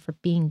placed there for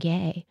being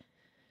gay.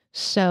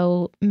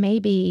 So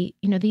maybe,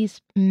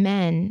 these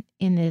men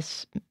in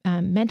this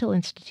mental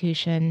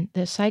institution,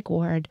 the psych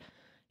ward,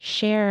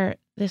 share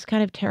this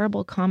kind of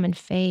terrible common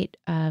fate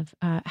of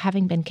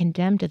having been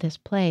condemned to this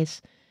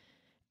place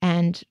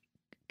and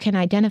can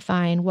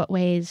identify in what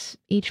ways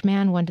each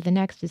man, one to the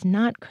next, is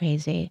not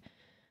crazy.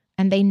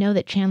 And they know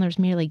that Chandler's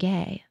merely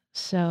gay.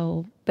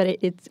 So, but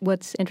it's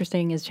what's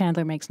interesting is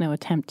Chandler makes no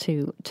attempt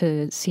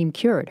to seem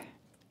cured,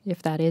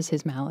 if that is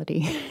his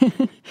malady.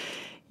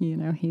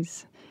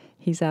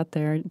 He's out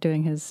there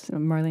doing his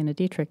Marlene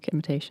Dietrich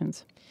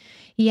imitations.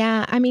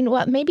 Yeah, I mean,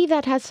 well, maybe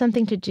that has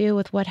something to do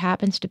with what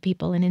happens to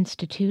people in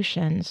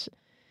institutions.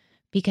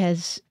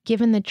 Because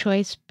given the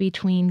choice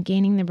between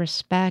gaining the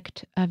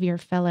respect of your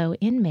fellow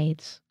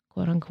inmates,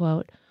 quote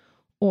unquote,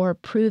 or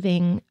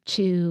proving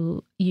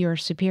to your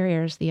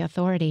superiors, the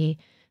authority,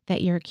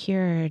 that you're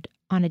cured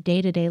on a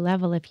day-to-day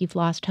level if you've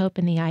lost hope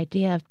in the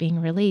idea of being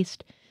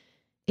released,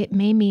 it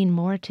may mean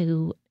more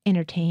to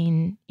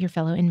entertain your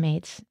fellow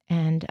inmates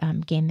and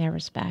gain their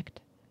respect.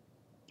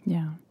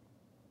 Yeah.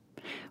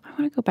 I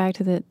want to go back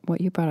to what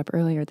you brought up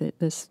earlier,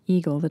 this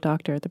Eagle, the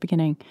doctor at the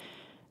beginning.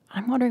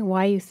 I'm wondering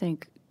why you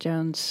think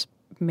Jones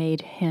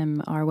made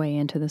him our way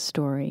into the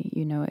story.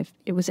 If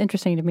it was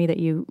interesting to me that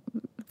you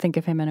think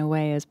of him in a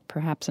way as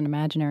perhaps an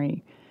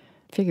imaginary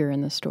figure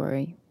in the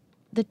story.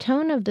 The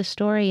tone of the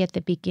story at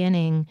the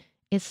beginning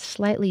is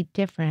slightly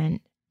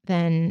different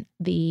than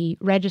the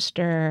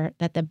register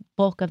that the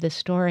bulk of the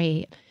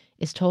story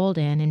is told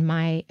in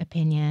my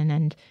opinion.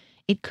 And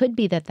it could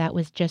be that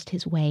was just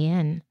his way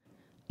in.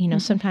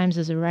 Sometimes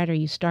as a writer,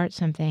 you start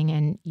something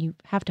and you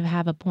have to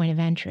have a point of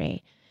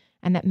entry.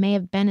 And that may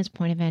have been his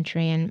point of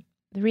entry. And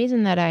the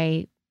reason that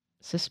I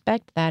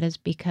suspect that is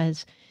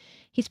because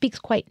he speaks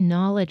quite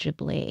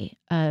knowledgeably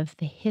of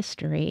the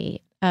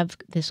history of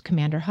this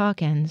Commander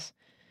Hawkins,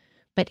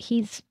 but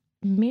he's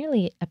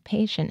merely a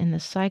patient in the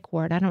psych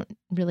ward. I don't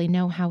really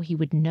know how he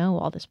would know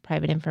all this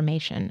private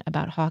information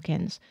about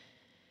Hawkins.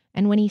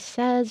 And when he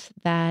says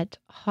that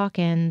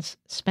Hawkins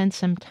spent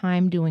some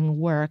time doing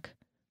work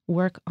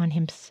on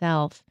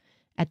himself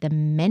at the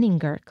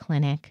Menninger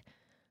Clinic,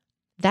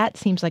 that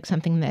seems like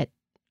something that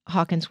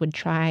Hawkins would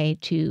try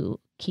to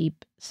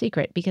keep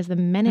secret, because the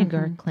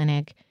Menninger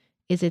Clinic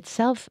is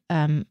itself,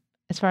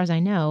 as far as I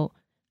know,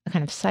 a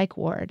kind of psych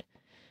ward.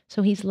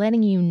 So he's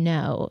letting you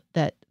know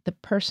that the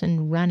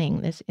person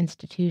running this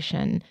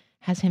institution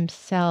has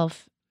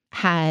himself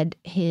had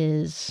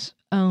his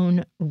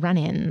own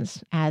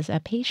run-ins as a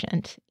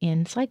patient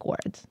in psych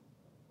wards.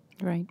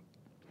 Right.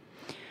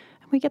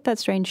 And we get that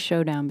strange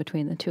showdown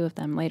between the two of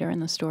them later in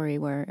the story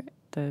where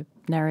the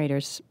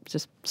narrator's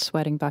just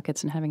sweating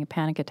buckets and having a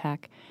panic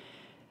attack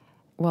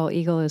while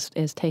Eagle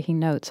is taking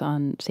notes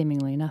on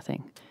seemingly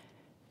nothing.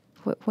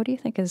 What do you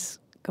think is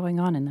going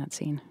on in that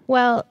scene?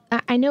 Well,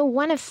 I know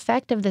one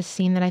effect of this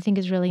scene that I think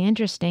is really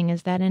interesting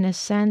is that, in a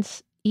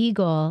sense,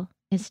 Eagle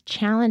is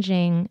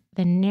challenging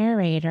the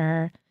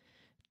narrator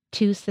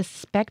to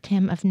suspect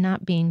him of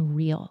not being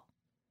real.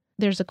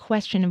 There's a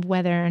question of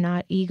whether or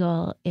not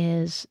Eagle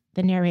is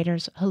the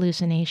narrator's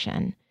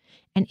hallucination.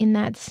 And in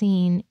that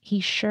scene, he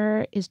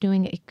sure is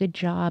doing a good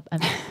job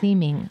of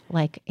seeming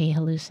like a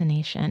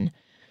hallucination.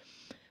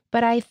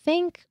 But I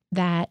think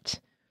that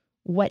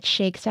what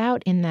shakes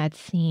out in that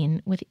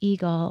scene with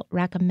Eagle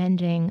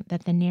recommending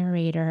that the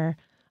narrator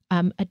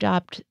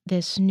adopt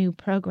this new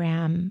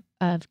program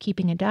of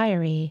keeping a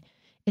diary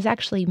is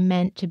actually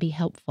meant to be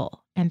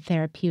helpful and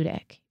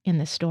therapeutic in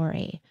the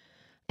story.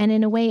 And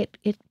in a way,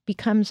 it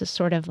becomes a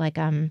sort of like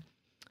a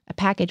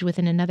package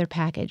within another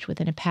package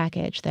within a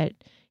package, that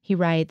he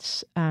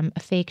writes a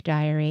fake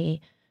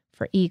diary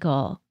for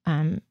Eagle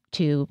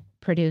to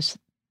produce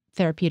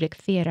therapeutic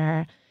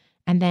theater.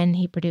 And then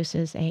he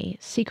produces a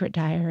secret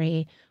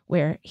diary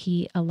where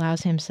he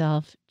allows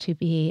himself to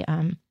be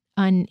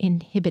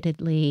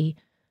uninhibitedly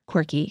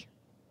quirky,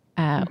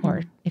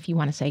 or if you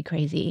want to say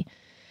crazy.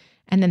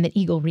 And then the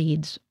Eagle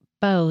reads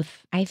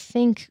both, I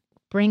think,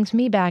 brings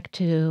me back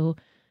to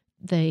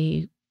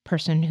the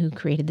person who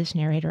created this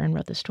narrator and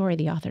wrote the story,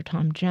 the author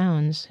Thom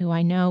Jones, who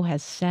I know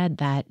has said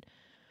that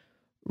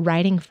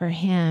writing for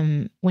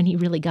him, when he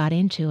really got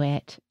into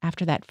it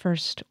after that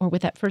first, or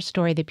with that first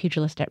story, The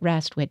Pugilist at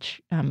Rest,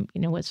 which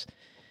was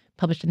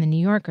published in the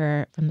New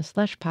Yorker from the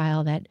slush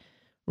pile, that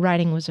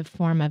writing was a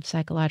form of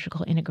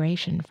psychological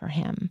integration for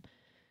him.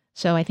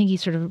 So I think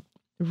he's sort of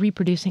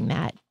reproducing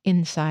that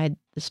inside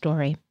the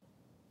story.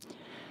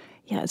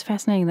 Yeah, it's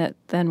fascinating that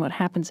then what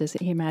happens is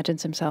that he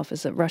imagines himself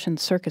as a Russian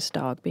circus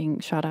dog being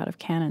shot out of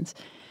cannons,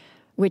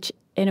 which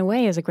in a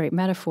way is a great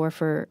metaphor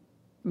for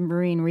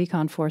Marine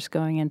Recon Force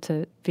going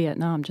into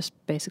Vietnam, just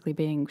basically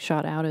being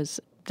shot out as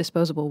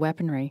disposable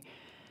weaponry.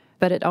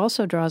 But it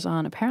also draws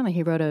on, apparently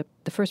he wrote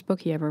the first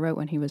book he ever wrote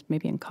when he was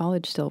maybe in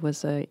college still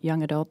was a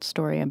young adult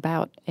story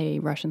about a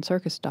Russian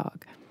circus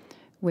dog,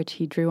 which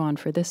he drew on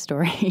for this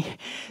story.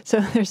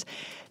 So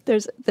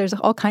there's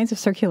all kinds of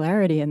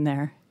circularity in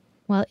there.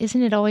 Well,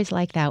 isn't it always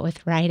like that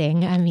with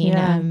writing? I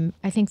mean,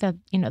 I think that,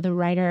 the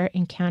writer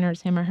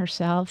encounters him or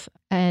herself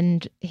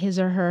and his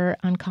or her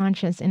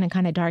unconscious in a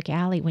kind of dark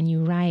alley when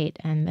you write,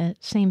 and the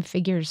same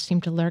figures seem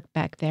to lurk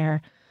back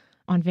there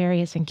on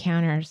various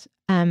encounters.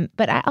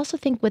 But I also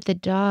think with the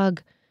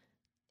dog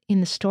in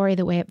the story,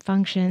 the way it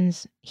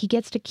functions, he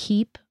gets to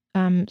keep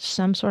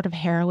some sort of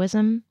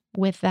heroism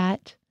with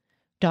that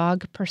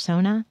dog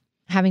persona,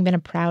 having been a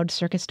proud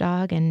circus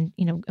dog and,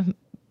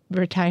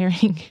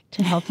 retiring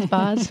to health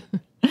spas.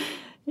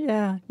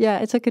 Yeah,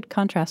 it's a good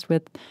contrast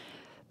with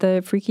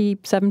the freaky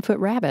 7-foot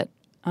rabbit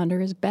under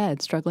his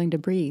bed, struggling to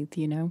breathe.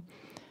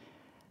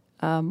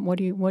 What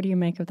do you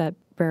make of that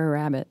Brer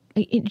Rabbit?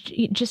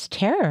 It just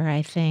terror,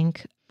 I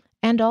think,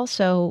 and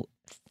also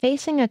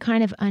facing a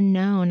kind of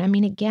unknown. I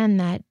mean, again,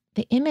 that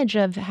the image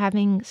of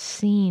having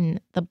seen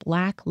the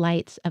black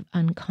lights of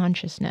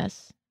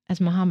unconsciousness, as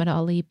Muhammad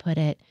Ali put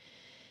it,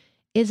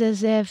 is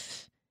as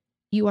if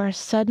you are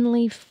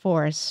suddenly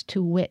forced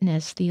to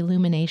witness the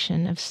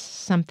illumination of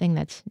something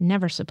that's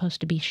never supposed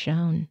to be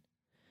shown.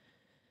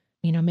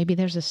 Maybe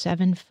there's a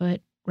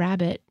 7-foot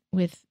rabbit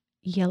with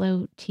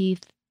yellow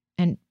teeth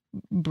and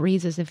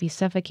breathes as if he's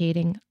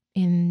suffocating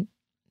in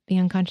the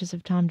unconscious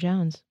of Thom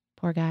Jones.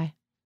 Poor guy.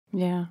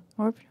 Yeah,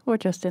 or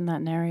just in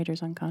that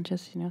narrator's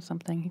unconscious,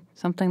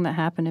 something that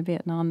happened in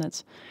Vietnam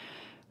that's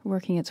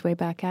working its way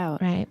back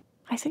out. Right.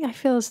 I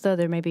feel as though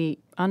there may be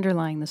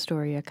underlying the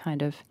story a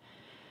kind of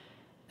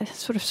a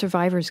sort of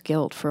survivor's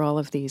guilt for all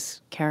of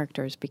these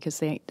characters because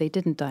they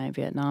didn't die in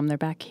Vietnam. They're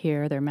back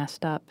here. They're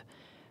messed up.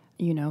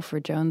 For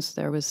Jones,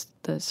 there was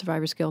the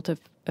survivor's guilt of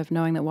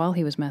knowing that while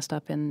he was messed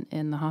up in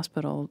the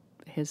hospital,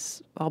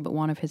 all but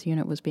one of his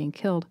unit was being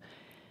killed,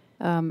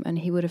 and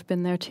he would have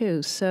been there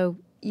too. So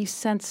you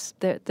sense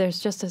that there's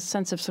just a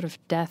sense of sort of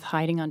death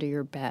hiding under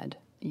your bed.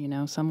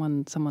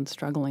 Someone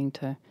struggling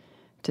to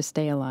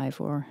stay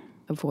alive or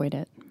avoid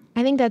it.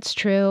 I think that's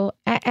true.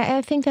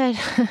 I think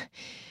that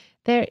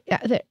there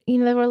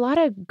were a lot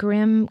of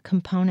grim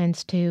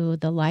components to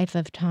the life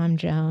of Thom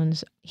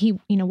Jones. He,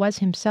 was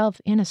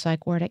himself in a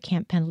psych ward at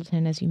Camp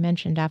Pendleton, as you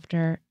mentioned,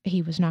 after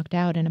he was knocked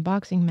out in a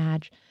boxing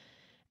match.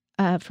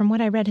 From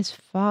what I read, his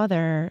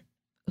father,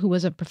 who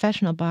was a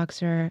professional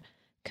boxer,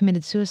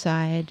 committed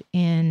suicide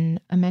in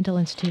a mental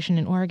institution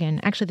in Oregon,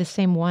 actually the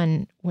same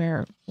one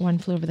where One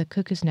Flew Over the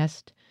Cuckoo's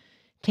Nest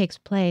takes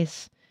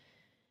place.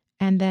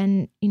 And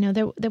then,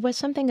 there was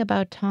something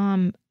about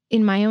Thom,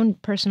 in my own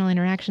personal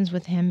interactions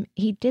with him,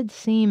 he did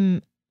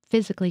seem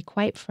physically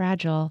quite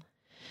fragile.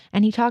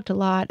 And he talked a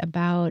lot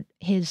about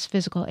his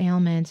physical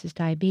ailments, his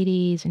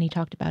diabetes, and he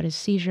talked about his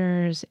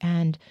seizures.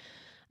 And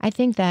I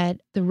think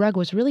that the rug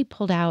was really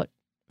pulled out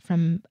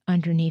from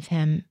underneath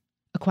him,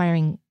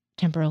 acquiring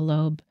temporal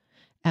lobe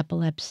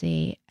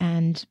epilepsy.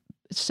 And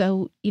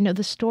so,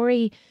 the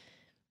story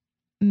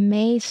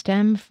may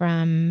stem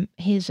from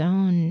his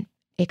own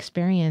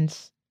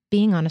experience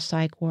being on a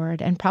psych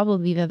ward, and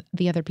probably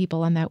the other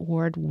people on that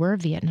ward were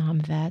Vietnam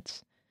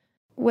vets.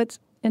 What's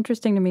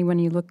interesting to me when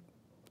you look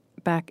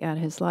back at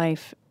his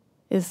life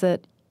is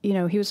that, he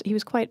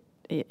was quite,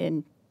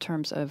 in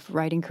terms of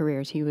writing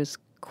careers, he was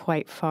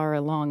quite far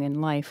along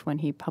in life when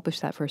he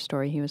published that first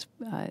story. He was,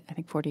 I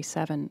think,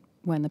 47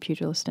 when The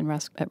Pugilist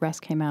at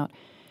Rest came out.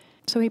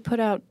 So he put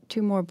out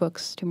 2 more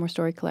books, 2 more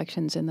story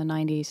collections in the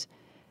 90s.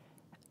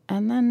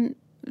 And then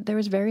there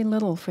was very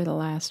little for the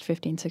last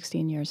 15,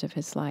 16 years of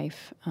his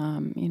life.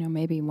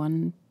 Maybe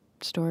one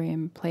story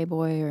in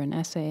Playboy or an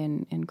essay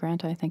in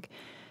Granta, I think.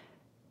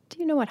 Do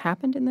you know what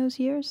happened in those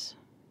years?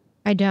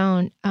 I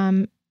don't.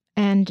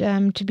 And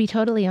to be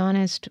totally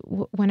honest,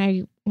 when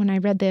I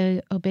read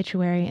the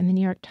obituary in the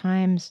New York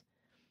Times,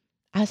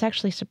 I was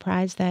actually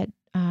surprised that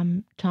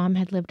Thom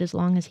had lived as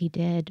long as he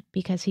did,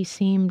 because he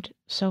seemed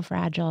so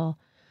fragile.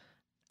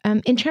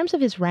 In terms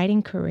of his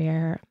writing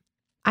career,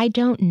 I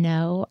don't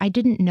know. I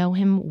didn't know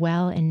him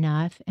well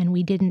enough, and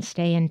we didn't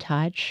stay in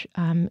touch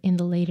in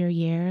the later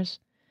years.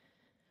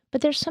 But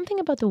there's something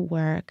about the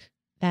work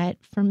that,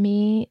 for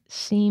me,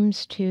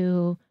 seems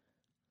to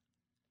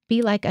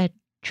be like a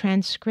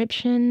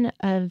transcription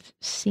of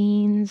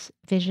scenes,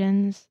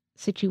 visions,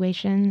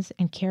 situations,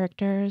 and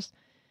characters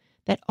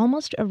that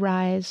almost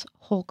arise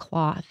whole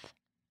cloth,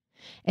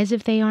 as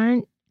if they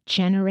aren't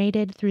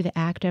generated through the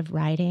act of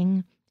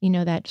writing,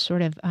 that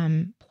sort of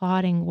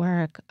plodding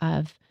work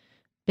of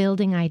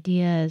building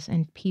ideas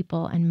and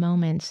people and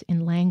moments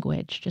in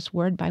language, just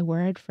word by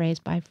word, phrase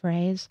by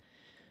phrase.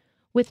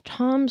 With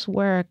Thom's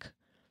work,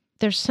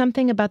 there's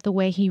something about the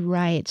way he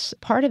writes.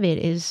 Part of it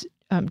is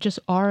just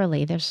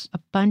orally. There's a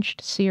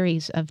bunched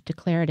series of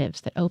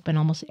declaratives that open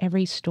almost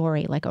every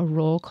story, like a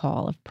roll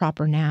call of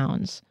proper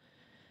nouns.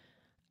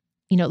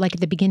 Like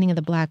at the beginning of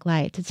The Black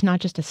Lights, it's not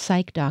just a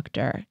psych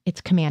doctor, it's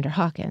Commander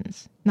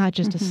Hawkins. Not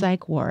just a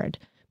psych ward,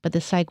 but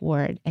the psych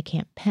ward at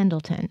Camp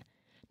Pendleton.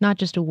 Not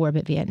just a war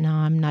but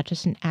Vietnam, not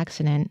just an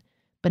accident,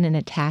 but an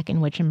attack in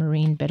which a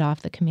Marine bit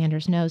off the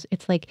commander's nose.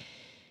 It's like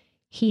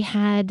he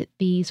had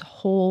these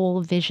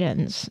whole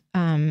visions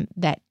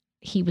that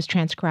he was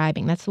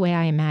transcribing. That's the way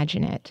I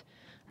imagine it.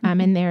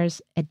 And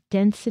there's a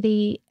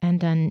density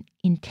and an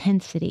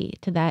intensity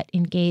to that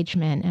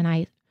engagement. And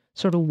I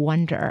sort of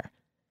wonder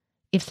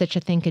if such a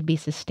thing could be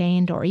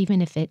sustained, or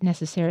even if it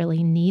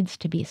necessarily needs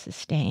to be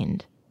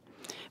sustained.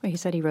 Well, he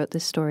said he wrote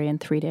this story in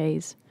 3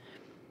 days.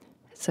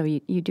 So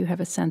you do have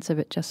a sense of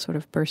it just sort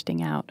of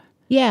bursting out.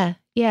 Yeah.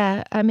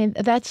 I mean,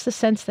 that's the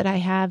sense that I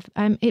have.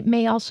 It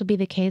may also be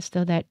the case,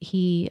 though, that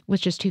he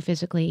was just too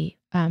physically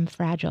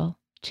fragile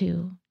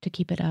to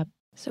keep it up.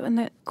 So in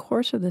the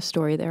course of the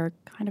story, there are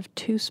kind of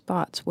 2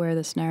 spots where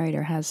this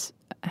narrator has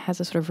a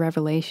sort of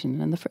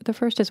revelation. And the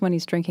first is when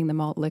he's drinking the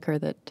malt liquor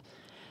that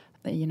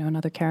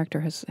another character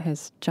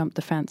has jumped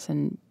the fence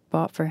and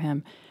bought for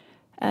him.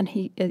 And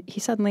he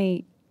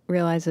suddenly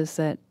realizes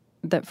that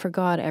for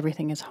God,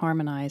 everything is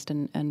harmonized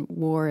and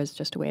war is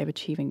just a way of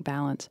achieving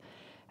balance.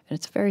 And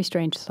it's a very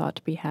strange thought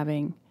to be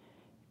having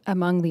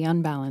among the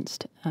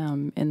unbalanced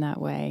in that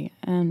way.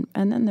 And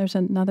then there's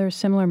another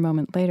similar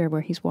moment later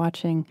where he's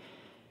watching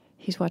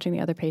the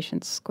other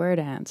patients square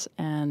dance,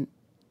 and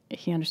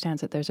he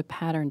understands that there's a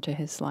pattern to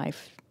his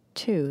life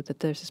too,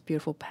 that there's this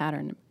beautiful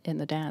pattern in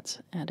the dance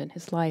and in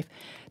his life,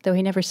 though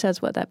he never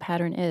says what that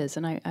pattern is.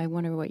 And I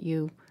wonder what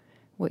you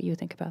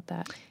think about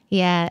that.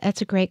 Yeah,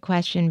 that's a great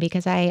question,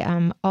 because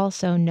I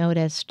also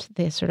noticed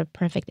this sort of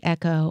perfect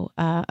echo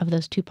of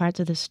those 2 parts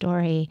of the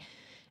story.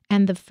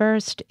 And the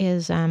first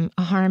is a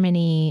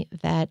harmony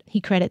that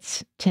he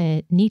credits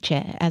to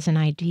Nietzsche as an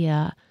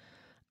idea,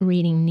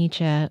 reading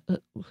Nietzsche,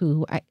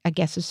 who I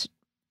guess is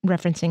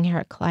referencing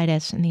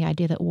Heraclitus and the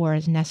idea that war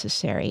is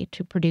necessary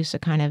to produce a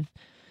kind of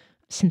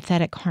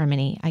synthetic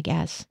harmony, I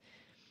guess.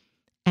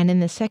 And in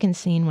the second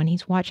scene, when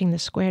he's watching the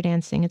square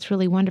dancing, it's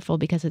really wonderful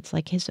because it's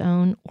like his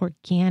own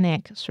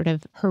organic, sort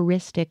of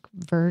heuristic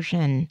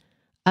version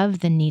of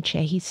the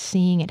Nietzsche. He's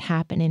seeing it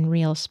happen in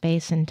real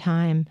space and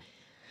time.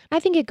 I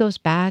think it goes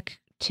back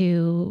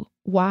to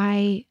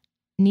why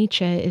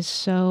Nietzsche is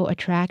so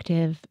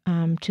attractive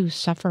to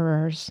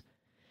sufferers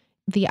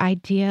the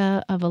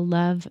idea of a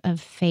love of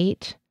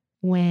fate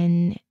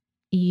when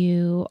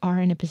you are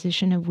in a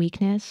position of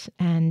weakness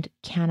and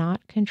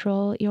cannot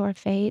control your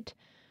fate,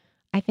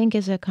 I think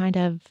is a kind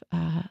of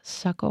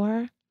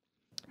succor.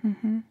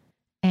 Mm-hmm.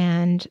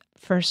 And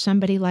for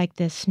somebody like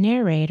this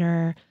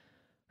narrator,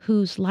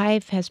 whose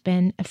life has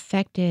been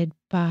affected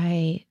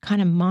by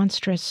kind of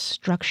monstrous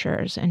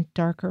structures and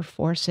darker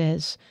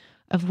forces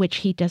of which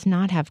he does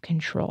not have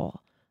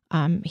control.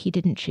 He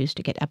didn't choose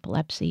to get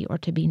epilepsy or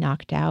to be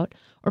knocked out,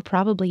 or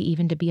probably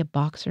even to be a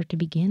boxer to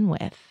begin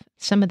with.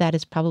 Some of that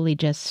is probably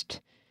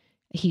just,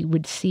 he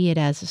would see it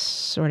as a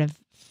sort of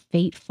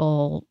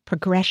fateful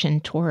progression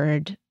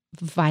toward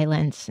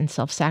violence and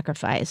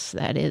self-sacrifice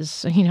that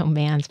is,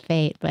 man's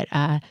fate. But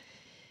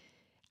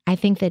I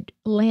think that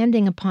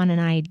landing upon an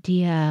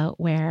idea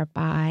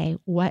whereby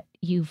what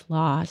you've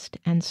lost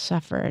and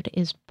suffered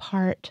is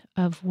part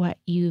of what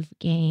you've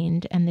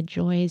gained and the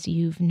joys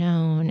you've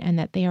known, and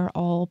that they are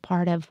all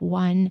part of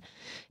one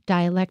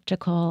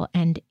dialectical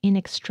and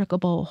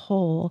inextricable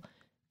whole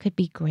could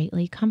be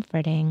greatly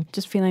comforting.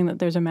 Just feeling that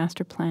there's a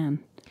master plan.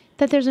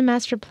 That there's a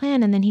master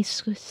plan, and then he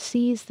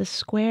sees the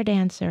square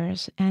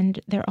dancers, and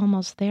they're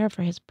almost there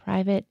for his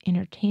private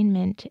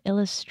entertainment to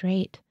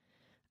illustrate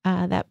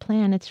that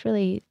plan. It's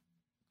really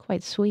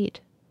quite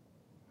sweet.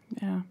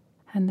 Yeah.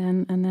 And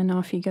then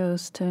off he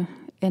goes to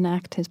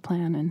enact his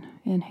plan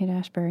in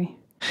Haight-Ashbury.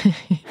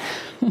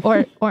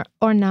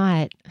 or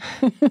not.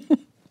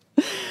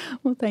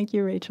 Well, thank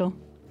you, Rachel.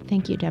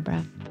 Thank you,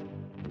 Deborah.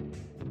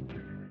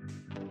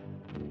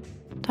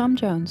 Thom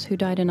Jones, who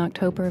died in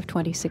October of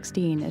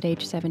 2016 at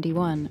age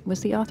 71,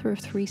 was the author of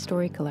 3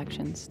 story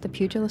collections: The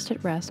Pugilist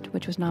at Rest,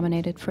 which was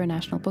nominated for a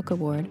National Book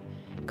Award,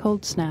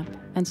 Cold Snap,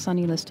 and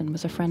Sonny Liston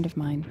Was a Friend of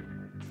Mine.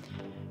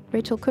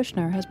 Rachel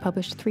Kushner has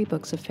published 3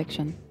 books of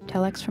fiction: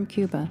 Telex from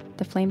Cuba,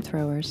 The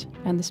Flamethrowers,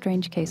 and The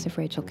Strange Case of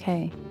Rachel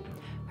Kay.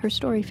 Her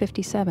story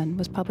 57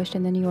 was published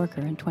in The New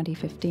Yorker in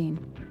 2015.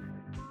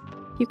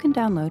 You can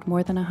download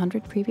more than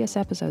 100 previous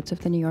episodes of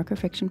the New Yorker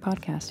Fiction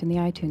Podcast in the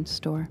iTunes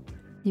Store.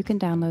 You can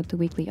download the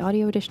weekly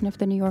audio edition of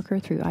The New Yorker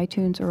through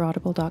iTunes or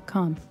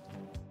audible.com.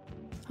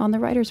 On the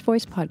Writer's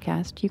Voice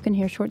podcast, you can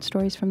hear short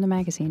stories from the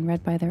magazine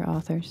read by their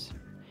authors.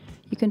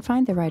 You can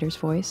find The Writer's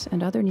Voice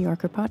and other New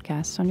Yorker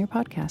podcasts on your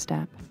podcast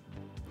app.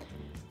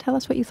 Tell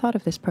us what you thought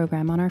of this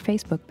program on our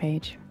Facebook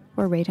page,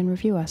 or rate and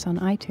review us on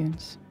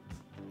iTunes.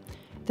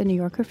 The New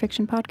Yorker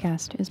Fiction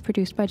Podcast is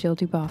produced by Jill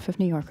Duboff of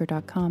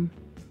NewYorker.com.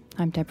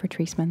 I'm Deborah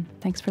Treisman.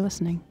 Thanks for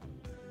listening.